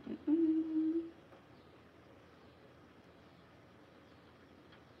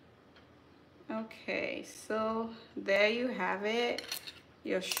 Okay, so there you have it,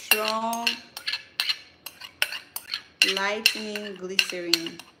 your strong lightening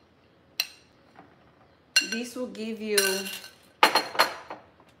glycerin. This will give you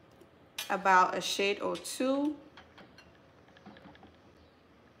about a shade or 2,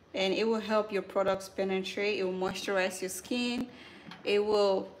 and it will help your products penetrate. It will moisturize your skin. It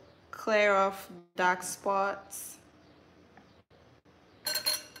will clear off dark spots.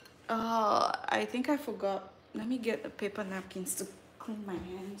 I think I forgot. Let me get the paper napkins to clean my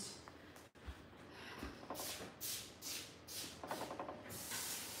hands.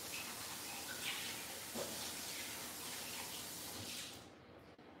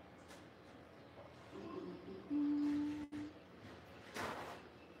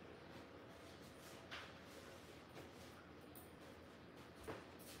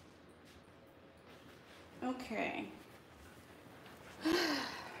 Okay.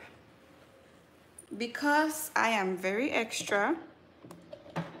 Because I am very extra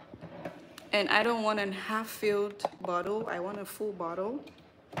and I don't want a half-filled bottle, I want a full bottle,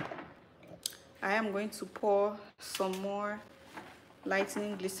 I am going to pour some more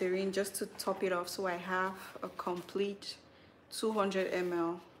lightening glycerin just to top it off, so I have a complete 200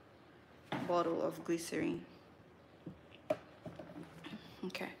 ml bottle of glycerin.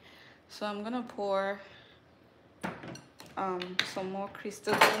 Okay, so I'm gonna pour some more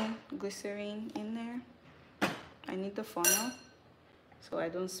crystalline glycerin in there. I need the funnel so I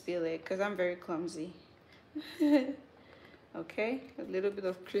don't spill it because I'm very clumsy. Okay, a little bit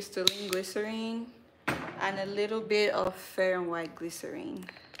of crystalline glycerin and a little bit of fair and white glycerin.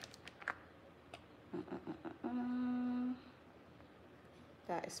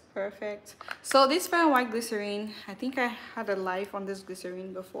 That is perfect. So this Fair and White glycerin, I think I had a live on this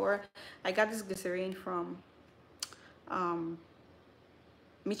glycerin before. I got this glycerin from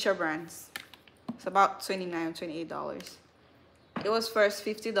Mitchell Brands. It's about $29 or $28. It was first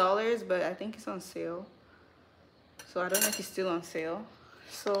 $50, but I think it's on sale. So I don't know if it's still on sale.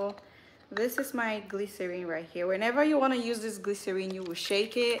 So this is my glycerin right here. Whenever you want to use this glycerin, you will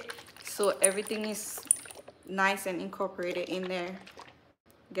shake it so everything is nice and incorporated in there.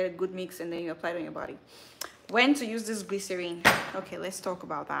 Get a good mix, and then you apply it on your body. When to use this glycerin? Okay, let's talk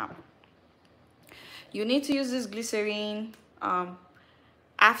about that. You need to use this glycerin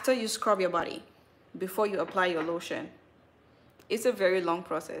after you scrub your body, before you apply your lotion. It's a very long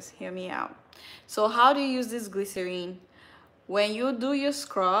process. Hear me out. So how do you use this glycerin? When you do your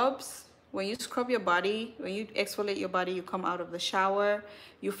scrubs, when you scrub your body, when you exfoliate your body, you come out of the shower,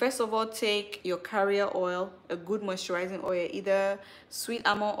 you first of all take your carrier oil, a good moisturizing oil, either sweet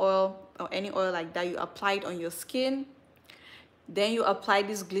almond oil or any oil like that. You apply it on your skin. Then you apply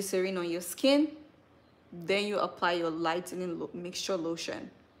this glycerin on your skin. Then you apply your lightening mixture lotion.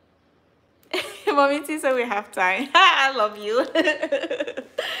 Mommy T said we have time. I love you.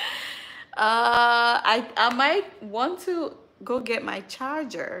 I might want to go get my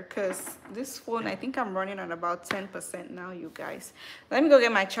charger, because this phone, I think I'm running on about 10% now, you guys. Let me go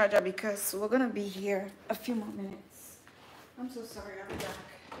get my charger because we're gonna be here a few more minutes. I'm so sorry. I'll be back.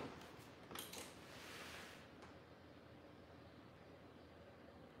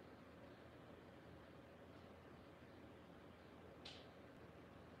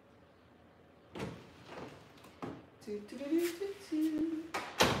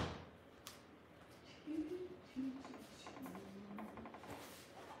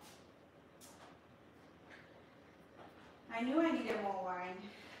 I knew I needed more wine,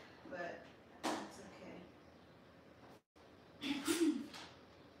 but that's okay.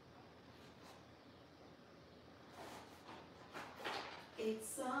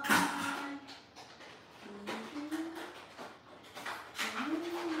 It's on.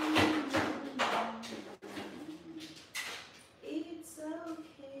 It's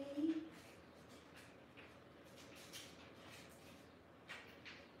okay.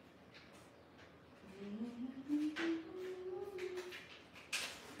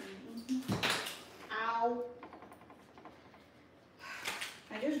 Ow.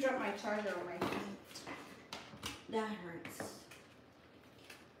 I just dropped my charger on my feet. That hurts.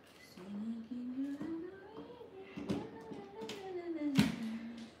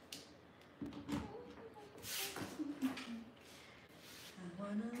 I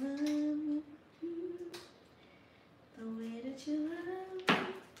wanna love you the way that you love me.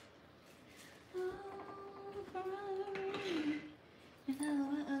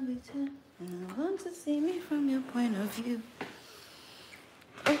 I want to see me from your point of view.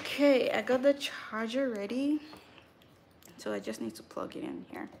 Okay, I got the charger ready, so I just need to plug it in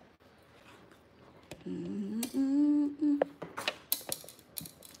here.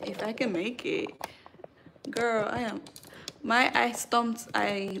 If I can make it, girl.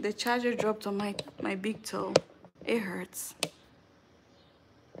 The charger dropped on my big toe. It hurts.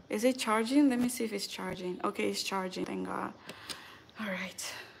 Is it charging? Let me see if it's charging. Okay, it's charging, thank God. All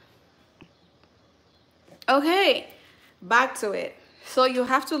right. Okay, back to it. So you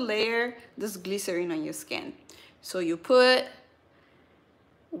have to layer this glycerin on your skin. So you put,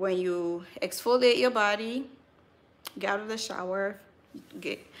 when you exfoliate your body, get out of the shower,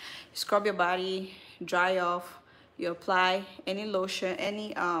 scrub your body, dry off, you apply any lotion,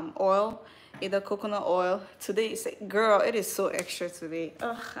 any oil, either coconut oil. Today, girl, it is so extra today.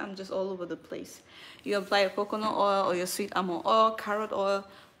 Ugh, I'm just all over the place. You apply your coconut oil or your sweet almond oil, carrot oil,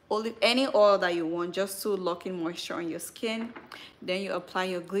 olive, any oil that you want, just to lock in moisture on your skin. Then you apply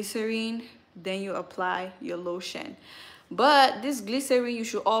your glycerin, then you apply your lotion. But this glycerin, you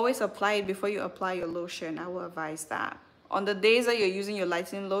should always apply it before you apply your lotion. I will advise that. On the days that you're using your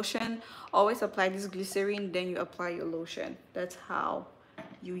lightening lotion, always apply this glycerin, then you apply your lotion. That's how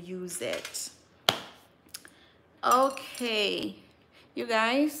you use it. Okay, you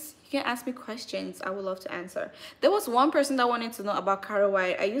guys, you can ask me questions. I would love to answer. There was one person that wanted to know about Carol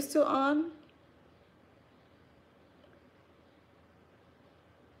White. Are you still on?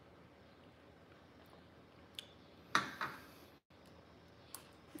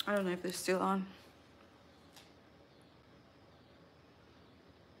 I don't know if they're still on.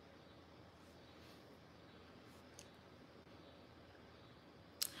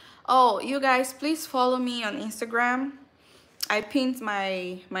 Oh, you guys, please follow me on Instagram. I pinned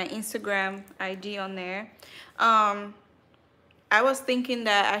my Instagram ID on there. I was thinking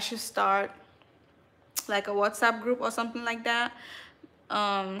that I should start like a WhatsApp group or something like that.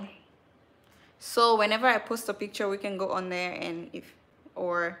 So whenever I post a picture, we can go on there, and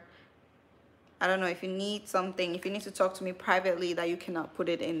or I don't know, if you need something, if you need to talk to me privately, that you cannot put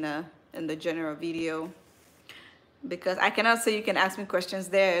it in the general video, because I cannot say you can ask me questions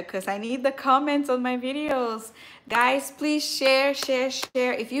there, because I need the comments on my videos. Guys, please share.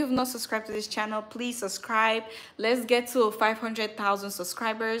 If you've not subscribed to this channel, please subscribe. Let's get to 500,000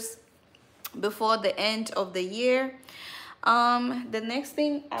 subscribers before the end of the year. The next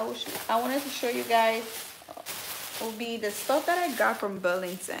thing I wanted to show you guys will be the stuff that I got from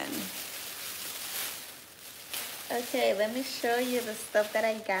Burlington. Okay, let me show you the stuff that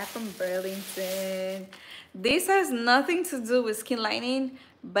I got from Burlington. This has nothing to do with skin lightening,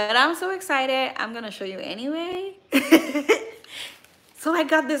 but I'm so excited. I'm gonna show you anyway. So I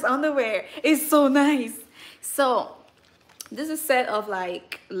got this underwear. It's so nice. So this is a set of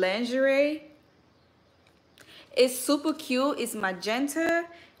like lingerie. It's super cute. It's magenta.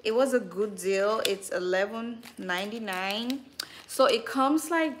 It was a good deal. It's $11.99. So it comes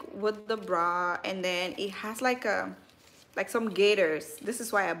like with the bra, and then it has like some gaiters. This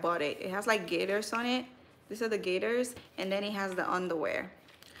is why I bought it. It has like gaiters on it. These are the gaiters, and then it has the underwear.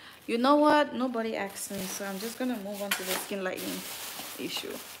 You know what? Nobody asked me, so I'm just gonna move on to the skin lightening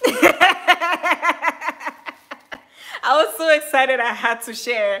issue. I was so excited I had to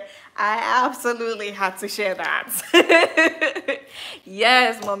share. I absolutely had to share that.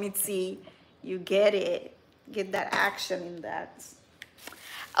 Yes, Mommy T, you get it. Get that action in that.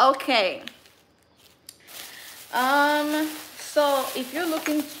 Okay. So if you're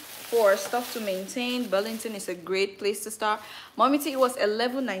looking for stuff to maintain, Burlington is a great place to start. Mommy T, it was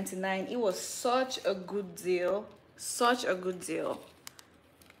 $11.99. It was such a good deal. Such a good deal.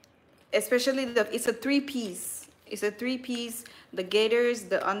 Especially it's a three-piece. It's a three-piece. The gaiters,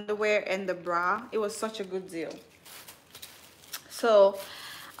 the underwear, and the bra. It was such a good deal. So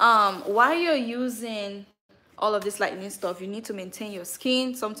while you're using all of this lightening stuff, you need to maintain your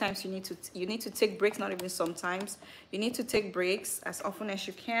skin. Sometimes you need to take breaks. Not even sometimes, you need to take breaks as often as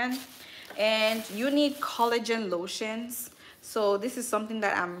you can. And you need collagen lotions. So this is something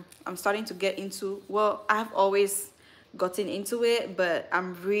that I'm starting to get into. Well, I've always gotten into it, but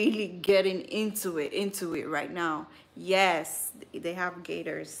I'm really getting into it right now. Yes, they have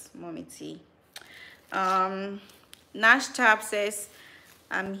gaiters, Mommy T. Nash Tab says,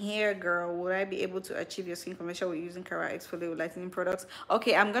 I'm here, girl. Would I be able to achieve your skin convention with using Cara exfoliate with lightening products?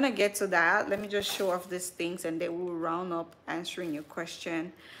 Okay, I'm gonna get to that. Let me just show off these things, and then we'll round up answering your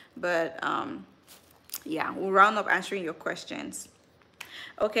question. But yeah, we'll round up answering your questions.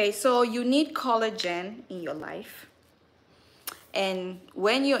 Okay, so you need collagen in your life, and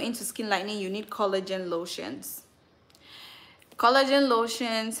when you're into skin lightening, you need collagen lotions. Collagen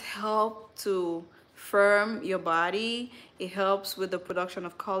lotions help to firm your body. It helps with the production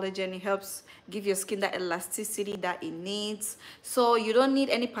of collagen. It helps give your skin that elasticity that it needs. So you don't need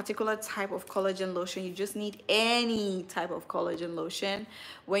any particular type of collagen lotion. You just need any type of collagen lotion.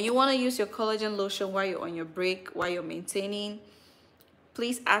 When you want to use your collagen lotion while you're on your break, while you're maintaining,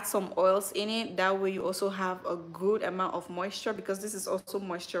 please add some oils in it. That way you also have a good amount of moisture, because this is also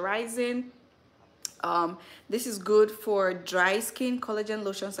moisturizing. This is good for dry skin. Collagen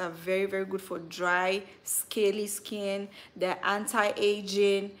lotions are very, very good for dry, scaly skin. They're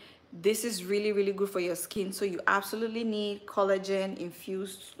anti-aging. This is really, really good for your skin. So you absolutely need collagen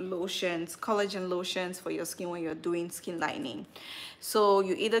infused lotions, collagen lotions for your skin when you're doing skin lightening. So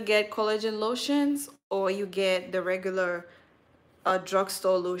you either get collagen lotions, or you get the regular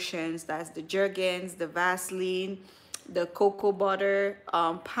drugstore lotions. That's the Jergens, the Vaseline, the cocoa butter,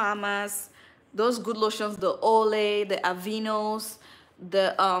 Palmas. Those good lotions, the Olay, the Avenos,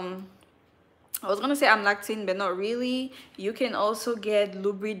 the I was gonna say Amlactin, but not really. You can also get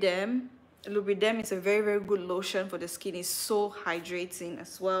Lubriderm. Lubriderm is a very, very good lotion for the skin. It's so hydrating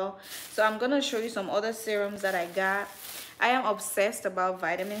as well. So I'm gonna show you some other serums that I got. I am obsessed about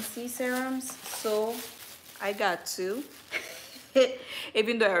vitamin C serums, so I got 2.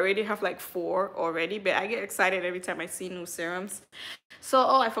 Even though I already have like 4 already, but I get excited every time I see new serums. So,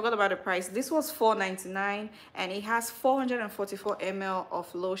 oh, I forgot about the price. This was $4.99, and it has 444 ml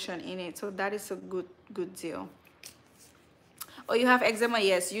of lotion in it. So that is a good deal. Oh, you have eczema?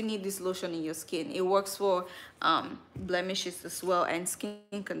 Yes, you need this lotion in your skin. It works for blemishes as well, and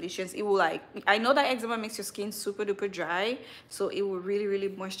skin conditions. It will, like, I know that eczema makes your skin super duper dry, so it will really, really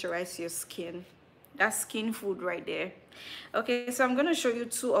moisturize your skin. That's skin food right there. Okay, so I'm gonna show you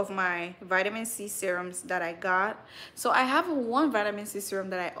 2 of my vitamin C serums that I got. So I have one vitamin C serum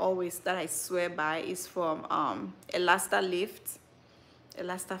that I swear by. Is from Elasta Lift.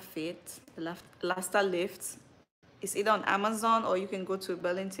 It's either on Amazon or you can go to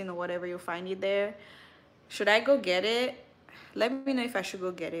Burlington or whatever, you'll find it there. Should I go get it? Let me know if I should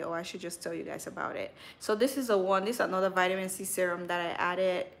go get it or I should just tell you guys about it. So this is this is another vitamin C serum that I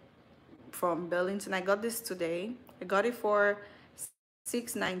added from Burlington. I got this today. I got it for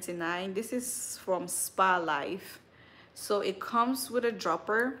 $6.99. This is from Spa Life. So it comes with a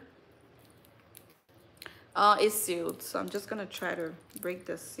dropper. It's sealed, so I'm just gonna try to break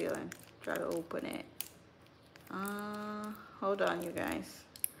the seal and try to open it. Hold on, you guys.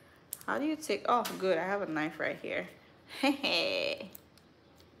 How do you take? Oh, good, I have a knife right here. Hey.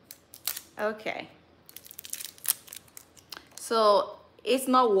 Okay. So it's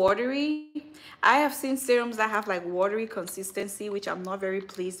not watery. I have seen serums that have like watery consistency, which I'm not very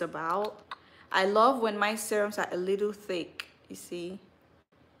pleased about. I love when my serums are a little thick. You see,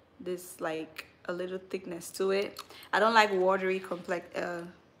 this like a little thickness to it. I don't like watery complex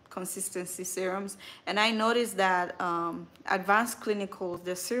consistency serums. And I noticed that advanced clinicals,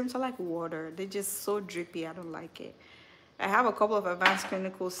 their serums are like water. They're just so drippy. I don't like it. I have a couple of advanced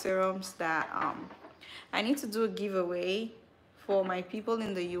clinical serums that I need to do a giveaway for my people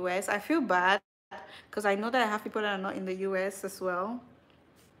in the US. I feel bad because I know that I have people that are not in the US as well.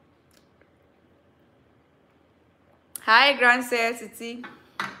 Hi, Grand City.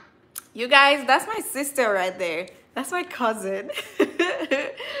 You guys, that's my sister right there. That's my cousin.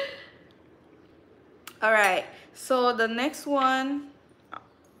 All right, so the next one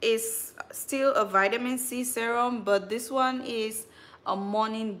is still a vitamin C serum, but this one is a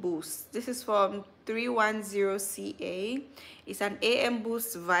morning boost. This is from 310CA. It's an AM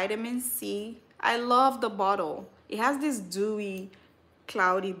boost vitamin C. I love the bottle. It has this dewy,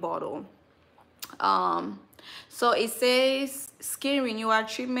 cloudy bottle. So it says skin renewal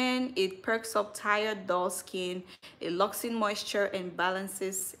treatment. It perks up tired, dull skin. It locks in moisture and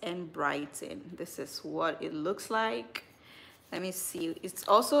balances and brightens. This is what it looks like. Let me see. It's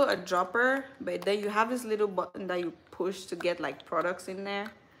also a dropper, but then you have this little button that you push to get like products in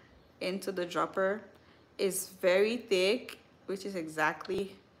there into the dropper. It's very thick, which is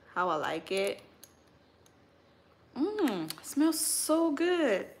exactly how I like it. Smells so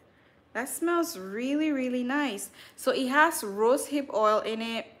good. That smells really, really nice. So it has rosehip oil in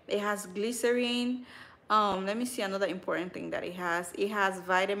it. It has glycerin. Let me see another important thing that it has. It has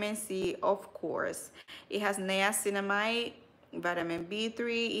vitamin C, of course. It has niacinamide, vitamin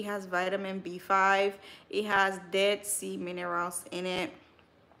B3. It has vitamin B5. It has Dead Sea minerals in it.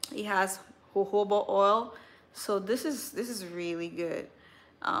 It has jojoba oil. So this is really good.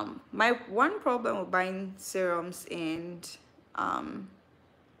 My one problem with buying serums and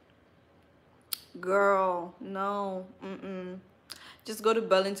girl, no, just go to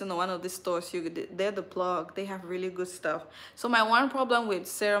Burlington or one of these stores. They're the plug. They have really good stuff. So my one problem with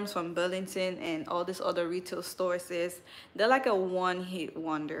serums from Burlington and all these other retail stores is they're like a one-hit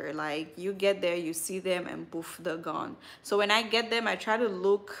wonder. Like you get there, you see them, and poof, they're gone. So when I get them, I try to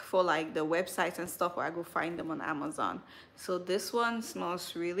look for like the websites and stuff, or I go find them on Amazon. So this one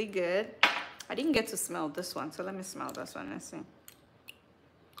smells really good. I didn't get to smell this one, so let me smell this one and see.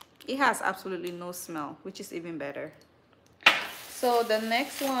 It has absolutely no smell, which is even better. So the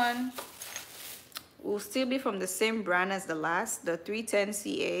next one will still be from the same brand as the last, the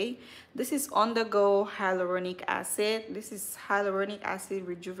 310CA. This is On The Go hyaluronic acid. This is hyaluronic acid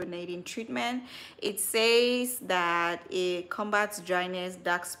rejuvenating treatment. It says that it combats dryness,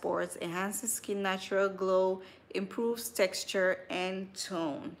 dark spots, enhances skin natural glow, improves texture and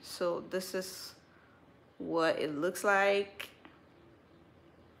tone. So this is what it looks like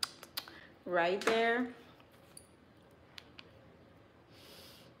right there.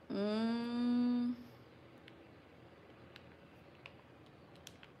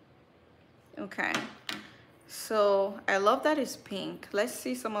 Okay, so I love that it's pink. Let's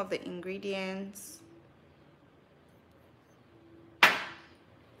see some of the ingredients. I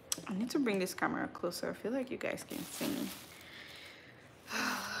need to bring this camera closer. I feel like you guys can see me.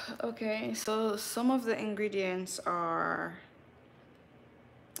 Okay, so some of the ingredients are,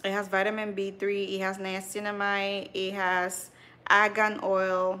 it has vitamin B3, it has niacinamide, it has argan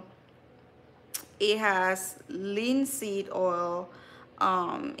oil, it has linseed oil,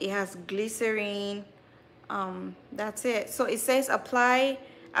 it has glycerin. That's it. So it says apply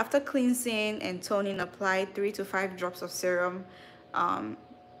after cleansing and toning, apply 3 to 5 drops of serum,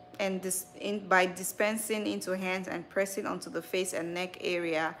 and by dispensing into hands and pressing onto the face and neck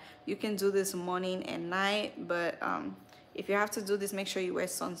area. You can do this morning and night, but if you have to do this, make sure you wear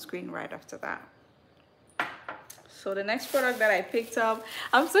sunscreen right after that. So the next product that I picked up,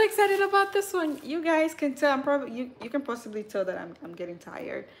 I'm so excited about this one. You guys can tell, I'm probably, you can possibly tell that I'm getting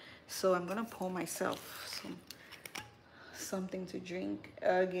tired. So I'm gonna pour myself some something to drink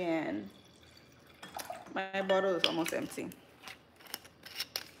again. My bottle is almost empty.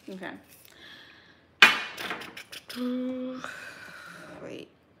 Okay. Wait,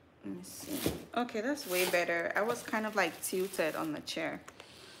 let me see. Okay, that's way better. I was kind of like tilted on the chair.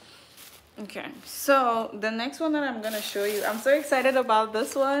 Okay, so the next one that I'm gonna show you, I'm so excited about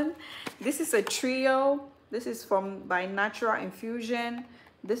this one. This is a trio. This is by Natural Infusion.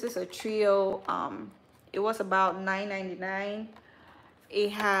 This is a trio. It was about $9.99.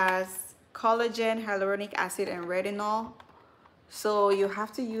 It has collagen, hyaluronic acid, and retinol. So you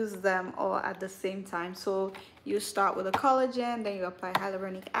have to use them all at the same time. So you start with the collagen, then you apply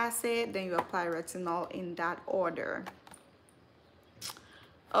hyaluronic acid, then you apply retinol in that order.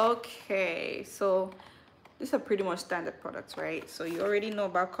 Okay, so these are pretty much standard products, right? So you already know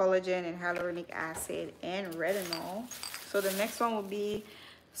about collagen and hyaluronic acid and retinol. So the next one will be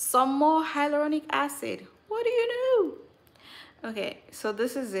some more hyaluronic acid. What do you know? Okay, so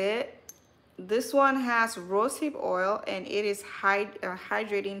this is it. This one has rosehip oil and it is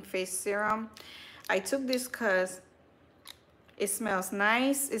hydrating face serum. I took this because it smells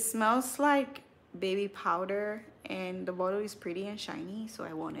nice. It smells like baby powder and the bottle is pretty and shiny, so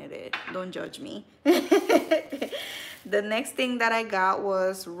I wanted it. Don't judge me. The next thing that I got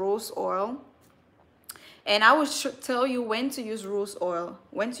was rose oil. And I will tell you when to use rose oil,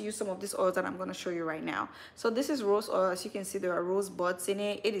 when to use some of these oils that I'm going to show you right now. So this is rose oil. As you can see, there are rose buds in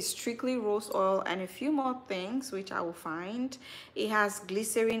it. It is strictly rose oil and a few more things, which I will find. It has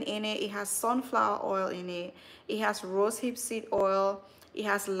glycerin in it. It has sunflower oil in it. It has rosehip seed oil. It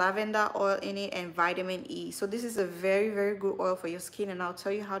has lavender oil in it and vitamin E. So this is a very, very good oil for your skin, and I'll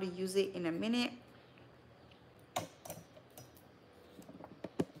tell you how to use it in a minute.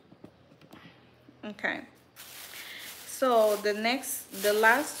 Okay, so the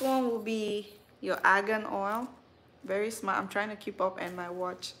last one will be your argan oil. Very smart. I'm trying to keep up and my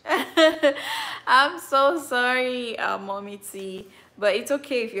watch. I'm so sorry, Mommy T, but it's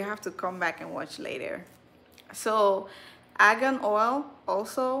okay if you have to come back and watch later. So argan oil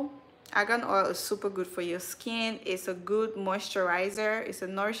is super good for your skin. It's a good moisturizer. It's a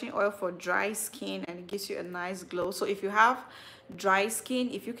nourishing oil for dry skin and it gives you a nice glow. So if you have dry skin,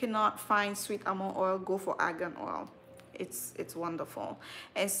 if you cannot find sweet almond oil, go for argan oil. It's wonderful.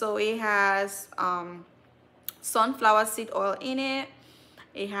 And so it has sunflower seed oil in it.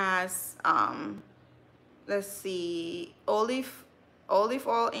 It has let's see, olive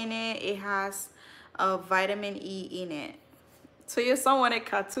oil in it. It has vitamin E in it. So your son wanted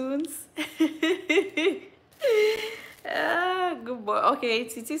cartoons. Good boy. Okay,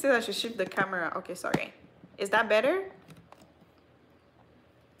 Titi says I should shift the camera. Okay, sorry. Is that better?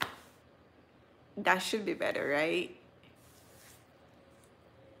 That should be better, right?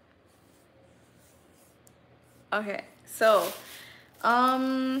 Okay, so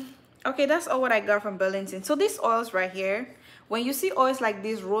okay, that's all what I got from Burlington. So these oils right here, when you see oils like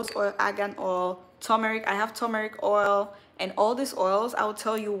this, rose oil, argan oil, turmeric, I have turmeric oil, and all these oils, I'll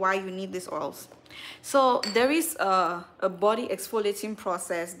tell you why you need these oils. So there is a body exfoliating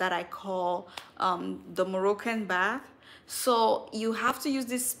process that I call the Moroccan bath. So you have to use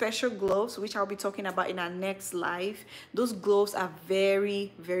these special gloves, which I'll be talking about in our next live. Those gloves are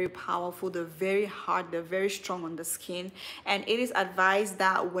very, very powerful. They're very hard. They're very strong on the skin. And it is advised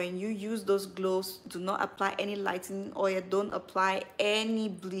that when you use those gloves, do not apply any lightening oil. Don't apply any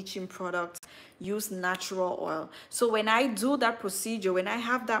bleaching products. Use natural oil. So when I do that procedure, when I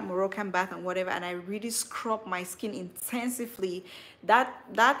have that Moroccan bath and whatever, and I really scrub my skin intensively, that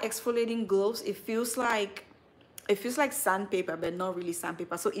exfoliating gloves, it feels like sandpaper, but not really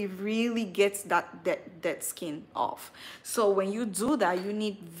sandpaper. So it really gets that skin off. So when you do that, you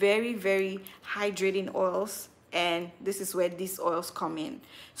need very, very hydrating oils, and this is where these oils come in.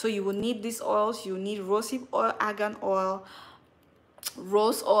 So you will need these oils. You need rosehip oil, argan oil,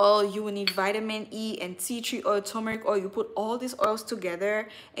 rose oil. You will need vitamin E and tea tree oil, turmeric oil. You put all these oils together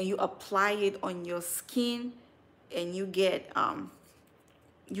and you apply it on your skin, and you get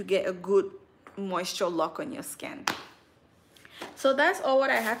a good moisture lock on your skin. So that's all what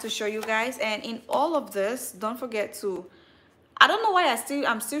I had to show you guys. And in all of this, don't forget to, I don't know why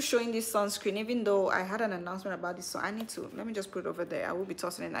I'm still showing this sunscreen, even though I had an announcement about this. So I need to, let me just put it over there. I will be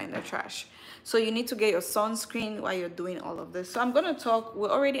tossing it in the trash. So you need to get your sunscreen while you're doing all of this. So I'm going to talk, we're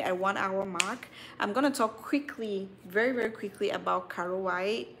already at 1 hour mark. I'm going to talk quickly, very, very quickly about Caro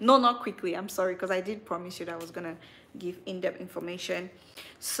White. No, not quickly. I'm sorry, because I did promise you that I was going to give in-depth information.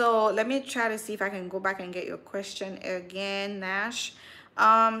 So let me try to see if I can go back and get your question again, Nash.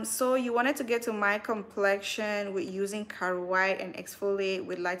 So you wanted to get to my complexion with using Caro White and exfoliate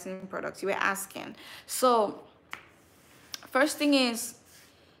with lightening products. You were asking. So First thing is,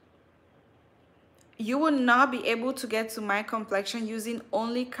 you will not be able to get to my complexion using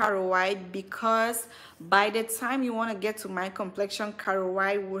only Caro White, because by the time you want to get to my complexion, Caro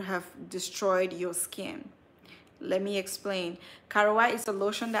White would have destroyed your skin. Let me explain. Caro White is a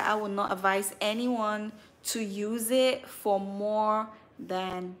lotion that I would not advise anyone to use it for more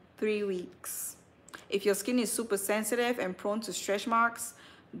than 3 weeks. If your skin is super sensitive and prone to stretch marks,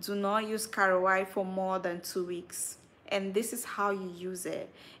 do not use Caro White for more than 2 weeks. And this is how you use it.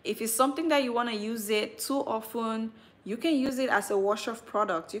 If it's something that you want to use it too often, you can use it as a wash-off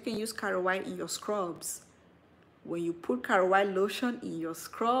product. You can use Caro White in your scrubs. When you put Caro White lotion in your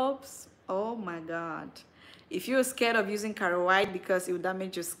scrubs, oh my God. If you're scared of using Caro White because it will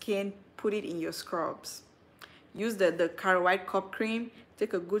damage your skin, put it in your scrubs. Use the Caro White cup cream,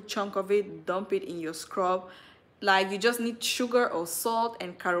 take a good chunk of it, dump it in your scrub. Like, you just need sugar or salt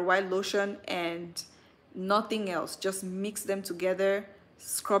and Caro White lotion and nothing else. Just mix them together,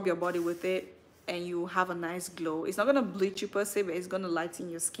 scrub your body with it, and you have a nice glow. It's not gonna bleach you per se, but it's gonna lighten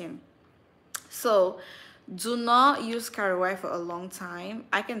your skin. So do not use Caro White for a long time.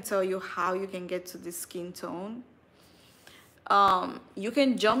 I can tell you how you can get to this skin tone. You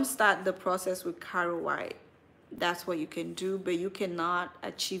can jumpstart the process with Caro White. That's what you can do, but you cannot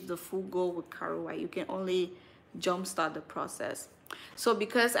achieve the full goal with Caro White. You can only jumpstart the process. So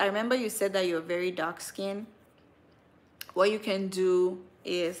because I remember you said that you're very dark skinned, what you can do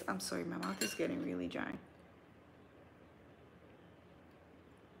is, I'm sorry, my mouth is getting really dry.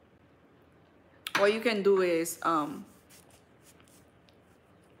 What you can do is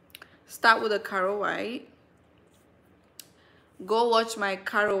start with a Caro White. Go watch my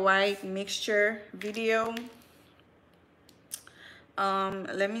Caro White mixture video.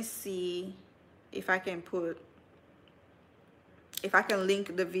 Let me see if I can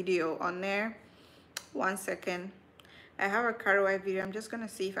link the video on there. 1 second. I have a Caro White video. I'm just gonna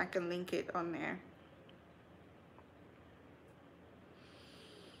see if I can link it on there.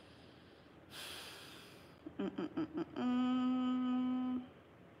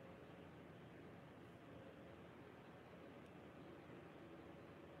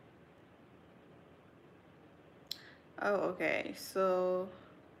 Oh, okay. So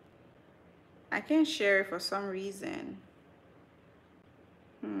I can't share it for some reason.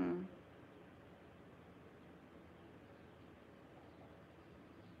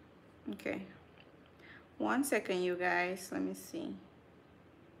 Okay. 1 second, you guys. Let me see.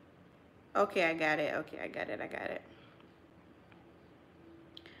 Okay, I got it. Okay, I got it.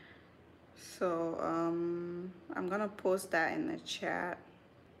 So I'm gonna post that in the chat.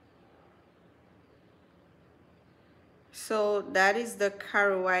 So that is the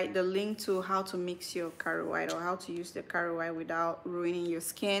Caro White, the link to how to mix your Caro White, or how to use the Caro White without ruining your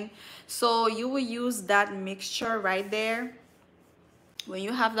skin. So you will use that mixture right there. When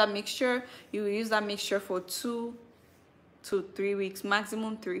you have that mixture, you will use that mixture for 2 to 3 weeks,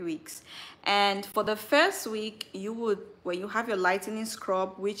 maximum 3 weeks. And for the first week, you would, when you have your lightening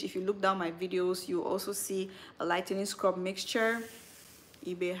scrub, which if you look down my videos, you also see a lightening scrub mixture.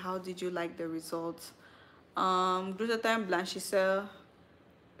 eBay, how did you like the results? Glutathione blanchisseur.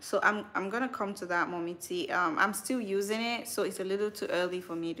 So I'm gonna come to that, Mommy T. I'm still using it, so it's a little too early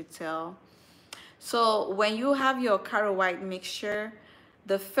for me to tell. So when you have your Caro White mixture,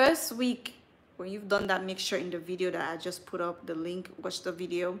 the first week, when you've done that mixture in the video that I just put up, the link, watch the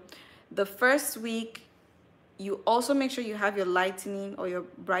video. The first week, you also make sure you have your lightening or your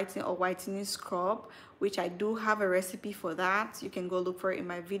brightening or whitening scrub, which I do have a recipe for that. You can go look for it in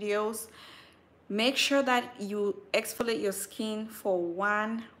my videos. Make sure that you exfoliate your skin for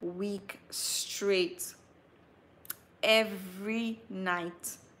 1 week straight, every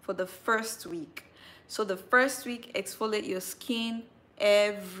night for the first week. So the first week, exfoliate your skin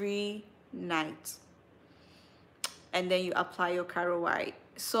every night, and then you apply your Caro White.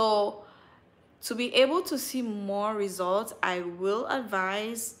 So to be able to see more results, I will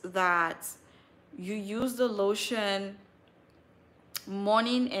advise that you use the lotion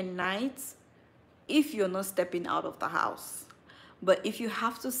morning and night if you're not stepping out of the house. But if you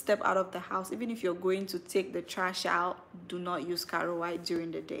have to step out of the house, even if you're going to take the trash out, do not use Caro White during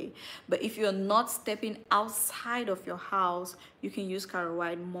the day. But if you're not stepping outside of your house, you can use Caro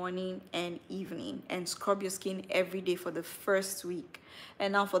White morning and evening and scrub your skin every day for the first week.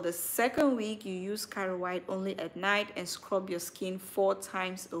 And now for the second week, you use Caro White only at night and scrub your skin 4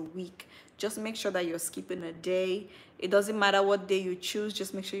 times a week. Just make sure that you're skipping a day. It doesn't matter what day you choose,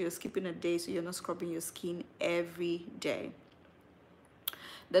 just make sure you're skipping a day so you're not scrubbing your skin every day.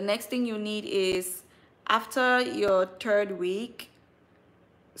 The next thing you need is, after your 3rd week,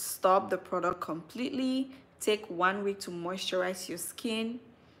 stop the product completely. take 1 week to moisturize your skin,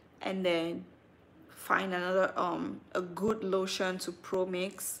 and then find another a good lotion to pro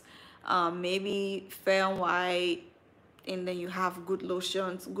mix, maybe Fair and White, and then you have good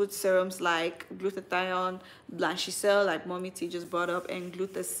lotions, good serums like glutathione, blanchisel, like Mommy T just brought up, and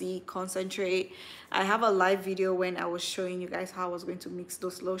gluta-C concentrate. I have a live video when I was showing you guys how I was going to mix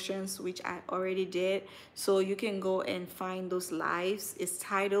those lotions, which I already did, so you can go and find those lives. It's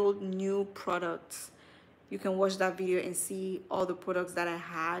titled New Products. You can watch that video and see all the products that I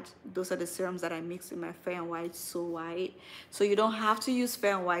had. Those are the serums that I mixed with my Fair and White So White. So you don't have to use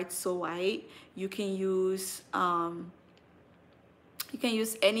Fair and White So White. You can use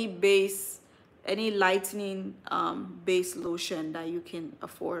any base, any lightening base lotion that you can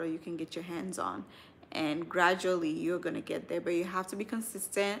afford or you can get your hands on, and gradually you're gonna get there, but you have to be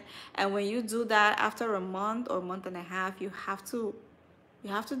consistent. And when you do that, after a month or month and a half, you have to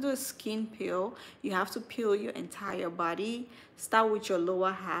do a skin peel. You have to peel your entire body. Start with your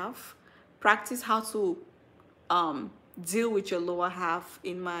lower half. Practice how to deal with your lower half.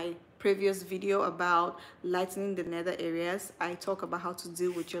 In my previous video about lightening the nether areas, I talk about how to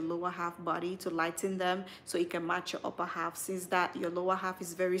deal with your lower half body to lighten them so it can match your upper half, since that your lower half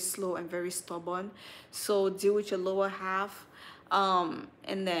is very slow and very stubborn. So deal with your lower half, and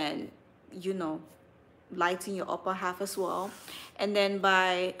then, you know, lighten your upper half as well. And then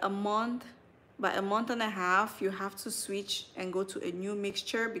by a month and a half, you have to switch and go to a new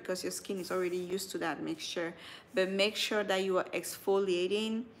mixture because your skin is already used to that mixture. But make sure that you are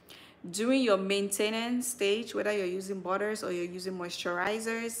exfoliating during your maintenance stage, whether you're using butters or you're using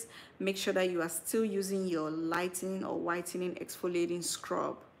moisturizers. Make sure that you are still using your lightening or whitening exfoliating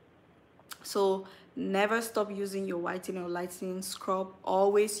scrub. So never stop using your whitening or lightening scrub.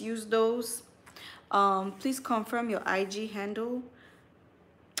 Always use those. Please confirm your IG handle.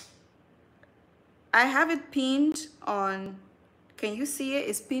 I have it pinned on, can you see it?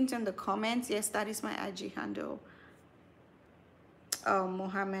 It's pinned in the comments. Yes, that is my IG handle.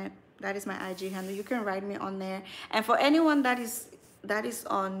 Mohammed, that is my IG handle. You can write me on there. And for anyone that is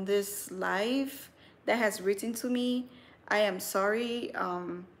on this live that has written to me, I am sorry.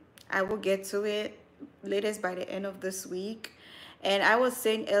 I will get to it latest by the end of this week. And I was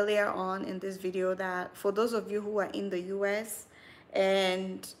saying earlier on in this video that for those of you who are in the US,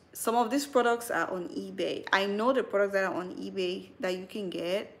 and some of these products are on eBay. I know the products that are on eBay that you can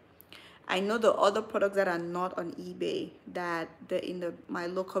get. I know the other products that are not on eBay that they're in my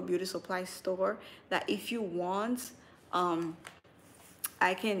local beauty supply store, that if you want,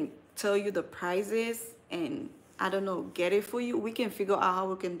 I can tell you the prices and, I don't know, get it for you. We can figure out how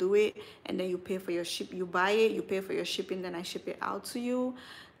we can do it, and then you pay for your ship. You buy it, you pay for your shipping, then I ship it out to you.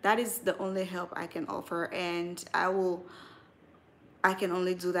 That is the only help I can offer, and I can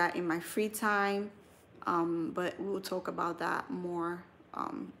only do that in my free time. But we'll talk about that more.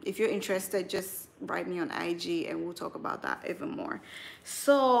 If you're interested, just write me on IG and we'll talk about that even more.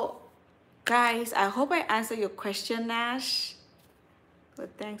 So guys, I hope I answered your question, Nash. But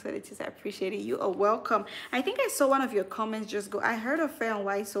thanks for the tips, I appreciate it. You are welcome. I think I saw one of your comments just go, I heard of Fair and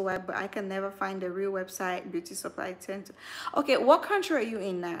White So White, but I can never find the real website. Beauty Supply Center. Okay, what country are you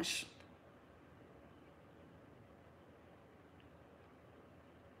in, Nash?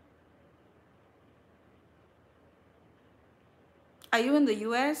 Are you in the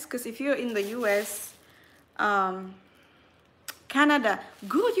US? Because if you're in the US, Canada,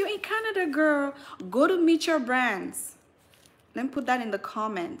 good, you're in Canada, girl. Go to Meet Your Brands. Let me put that in the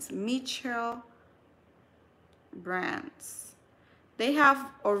comments. Meet Your Brands. They have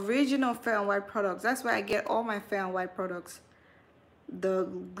original Fair and White products. That's where I get all my Fair and White products. The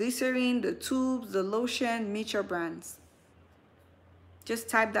glycerin, the tubes, the lotion, Meet Your Brands. Just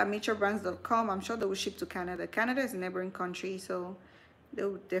type that, meetyourbrands.com. I'm sure they will ship to Canada. Canada is a neighboring country, so they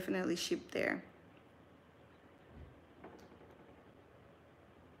will definitely ship there.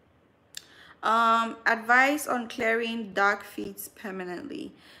 Advice on clearing dark feet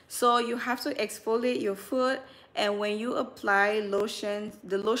permanently. So you have to exfoliate your foot, and when you apply lotion,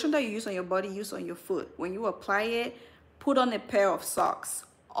 the lotion that you use on your body, use on your foot. When you apply it, put on a pair of socks.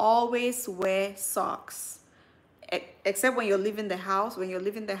 Always wear socks. Except when you're leaving the house. When you're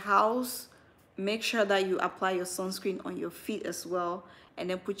leaving the house, make sure that you apply your sunscreen on your feet as well, and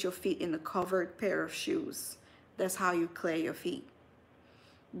then put your feet in a covered pair of shoes. That's how you clear your feet.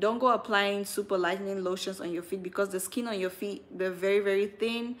 Don't go applying super lightening lotions on your feet, because the skin on your feet, they're very, very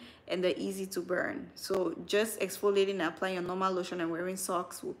thin and they're easy to burn. So just exfoliating and applying your normal lotion and wearing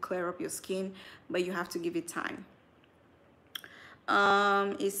socks will clear up your skin, but you have to give it time.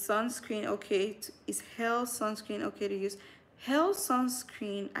 Is sunscreen okay? Is Hell sunscreen okay to use? Hell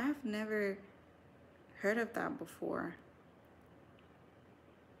sunscreen, I've never heard of that before.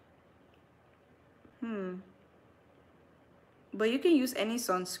 But you can use any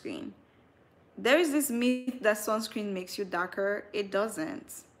sunscreen. There is this myth that sunscreen makes you darker. It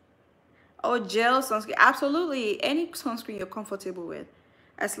doesn't. Oh, gel sunscreen. Absolutely. Any sunscreen you're comfortable with.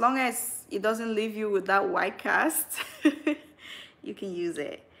 As long as it doesn't leave you with that white cast, you can use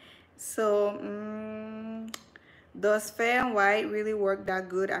it. So, does Fair and White really work that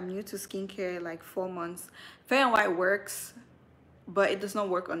good? I'm new to skincare, like 4 months. Fair and White works, but it does not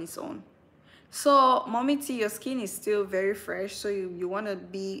work on its own. So, Mommy T, your skin is still very fresh, so you want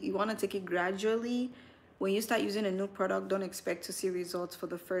to take it gradually. When you start using a new product, don't expect to see results for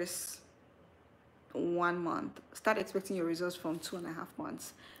the first 1 month. Start expecting your results from 2.5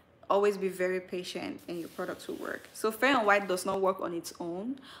 months. Always be very patient and your products will work. So Fair and White does not work on its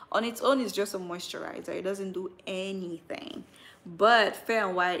own. On its own, it's just a moisturizer. It doesn't do anything. But Fair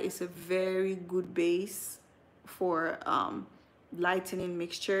and White is a very good base for lightening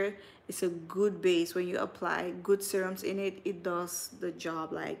mixture. It's a good base. When you apply good serums in it, it does the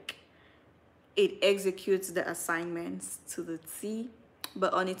job. Like, it executes the assignments to the T.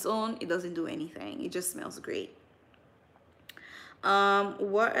 But on its own, it doesn't do anything. It just smells great.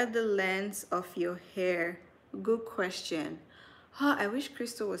 What are the lengths of your hair? Good question. Oh, I wish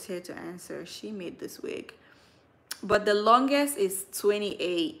Crystal was here to answer. She made this wig. But the longest is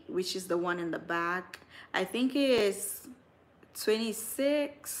 28, which is the one in the back. I think it is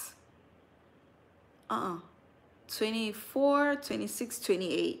 26. 24, 26,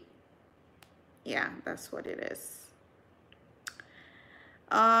 28. Yeah, that's what it is.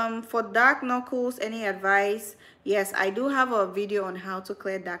 For dark knuckles, any advice? Yes, I do have a video on how to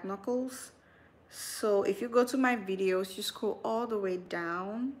clear dark knuckles. So if you go to my videos, you scroll all the way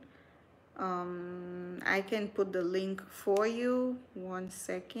down. I can put the link for you. 1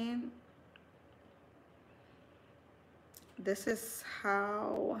 second. This is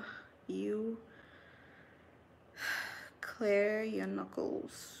how you clear your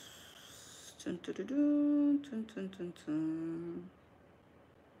knuckles. Dun, dun, dun, dun, dun, dun, dun, dun.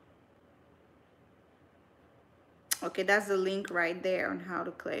 Okay, that's the link right there on how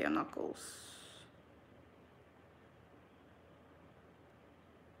to clear your knuckles.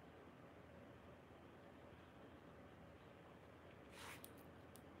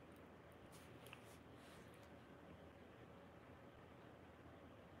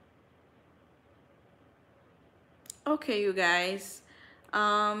 Okay, you guys.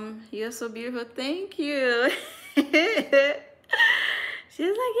 You're so beautiful. Thank you. She's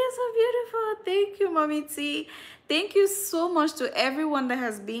like, you're so beautiful. Thank you, Mommy T. Thank you so much to everyone that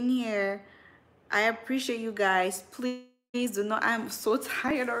has been here. I appreciate you guys. Please do not, I'm so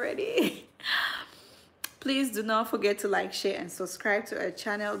tired already. Please do not forget to like, share, and subscribe to our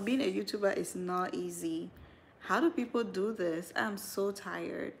channel. Being a YouTuber is not easy. How do people do this? I'm so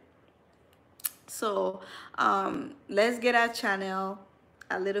tired. So let's get our channel,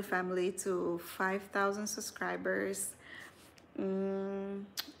 our little family, to 5,000 subscribers.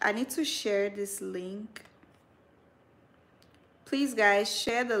 I need to share this link. Please, guys,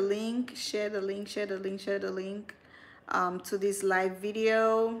 share the link, share the link, share the link, share the link to this live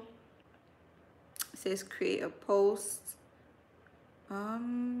video. It says create a post.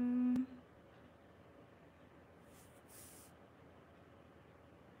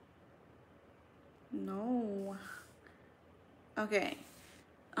 No. Okay.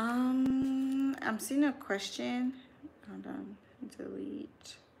 I'm seeing a question. Hold on.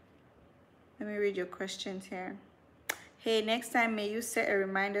 Delete. Let me read your questions here. Hey, next time, may you set a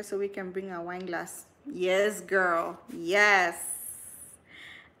reminder so we can bring our wine glass. Yes, girl. Yes.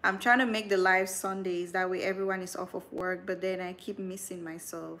 I'm trying to make the live Sundays. That way everyone is off of work, but then I keep missing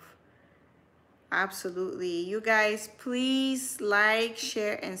myself. Absolutely. You guys, please like,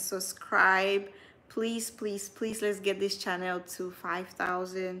 share, and subscribe. Please, please, please, let's get this channel to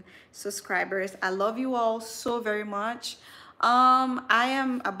 5,000 subscribers. I love you all so very much. I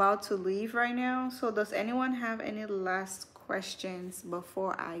am about to leave right now. So does anyone have any last questions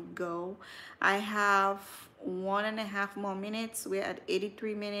before I go? I have 1.5 more minutes. We're at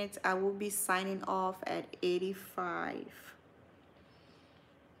 83 minutes. I will be signing off at 85.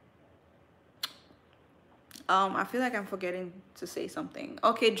 I feel like I'm forgetting to say something.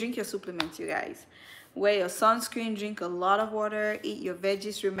 Okay, drink your supplements, you guys. Wear your sunscreen, drink a lot of water, eat your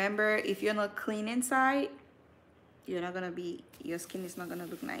veggies. Remember, if you're not clean inside, you're not gonna be, your skin is not gonna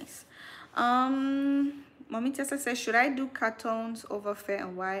look nice. Mommy Tessa says, should I do cartones over Fair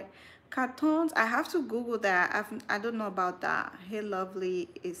and White? Cartones, I have to Google that. I don't know about that. Hey Lovely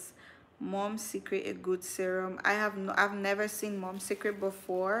is Mom's Secret a good serum? I've never seen Mom's Secret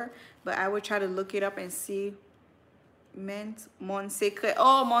before, but I will try to look it up and see. Mon Secret.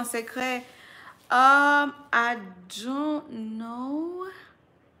 Oh, Mon Secret. I don't know.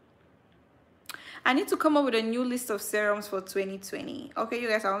 I need to come up with a new list of serums for 2020. Okay, you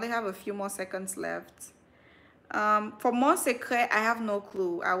guys, I only have a few more seconds left. For Mon Secret, I have no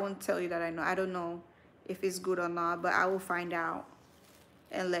clue. I won't tell you that I know. I don't know if it's good or not, but I will find out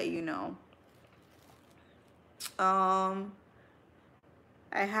and let you know. I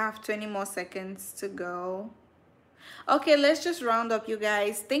have 20 more seconds to go. Okay, let's just round up, you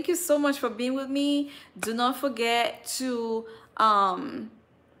guys. Thank you so much for being with me. Do not forget to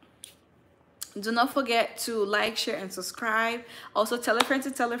like, share, and subscribe. Also, tell a friend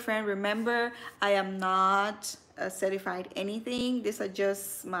to tell a friend. Remember, I am not a certified anything. These are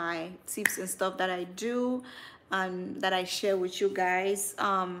just my tips and stuff that I do and that I share with you guys.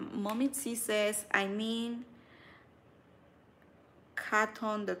 Mommy T says, I mean,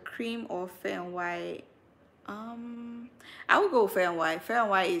 Cotton, the cream, or Fair and White? I would go Fair and White. Fair and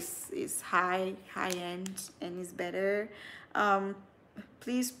White is high end and is better.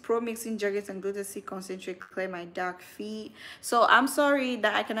 Please, pro mixing joggers and glutathione concentrate clear my dark feet. So I'm sorry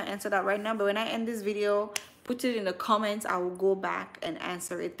that I cannot answer that right now, but when I end this video, put it in the comments. I will go back and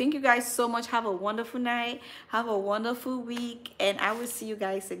answer it. Thank you guys so much. Have a wonderful night, have a wonderful week, and I will see you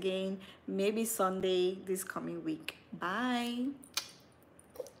guys again maybe Sunday this coming week. Bye.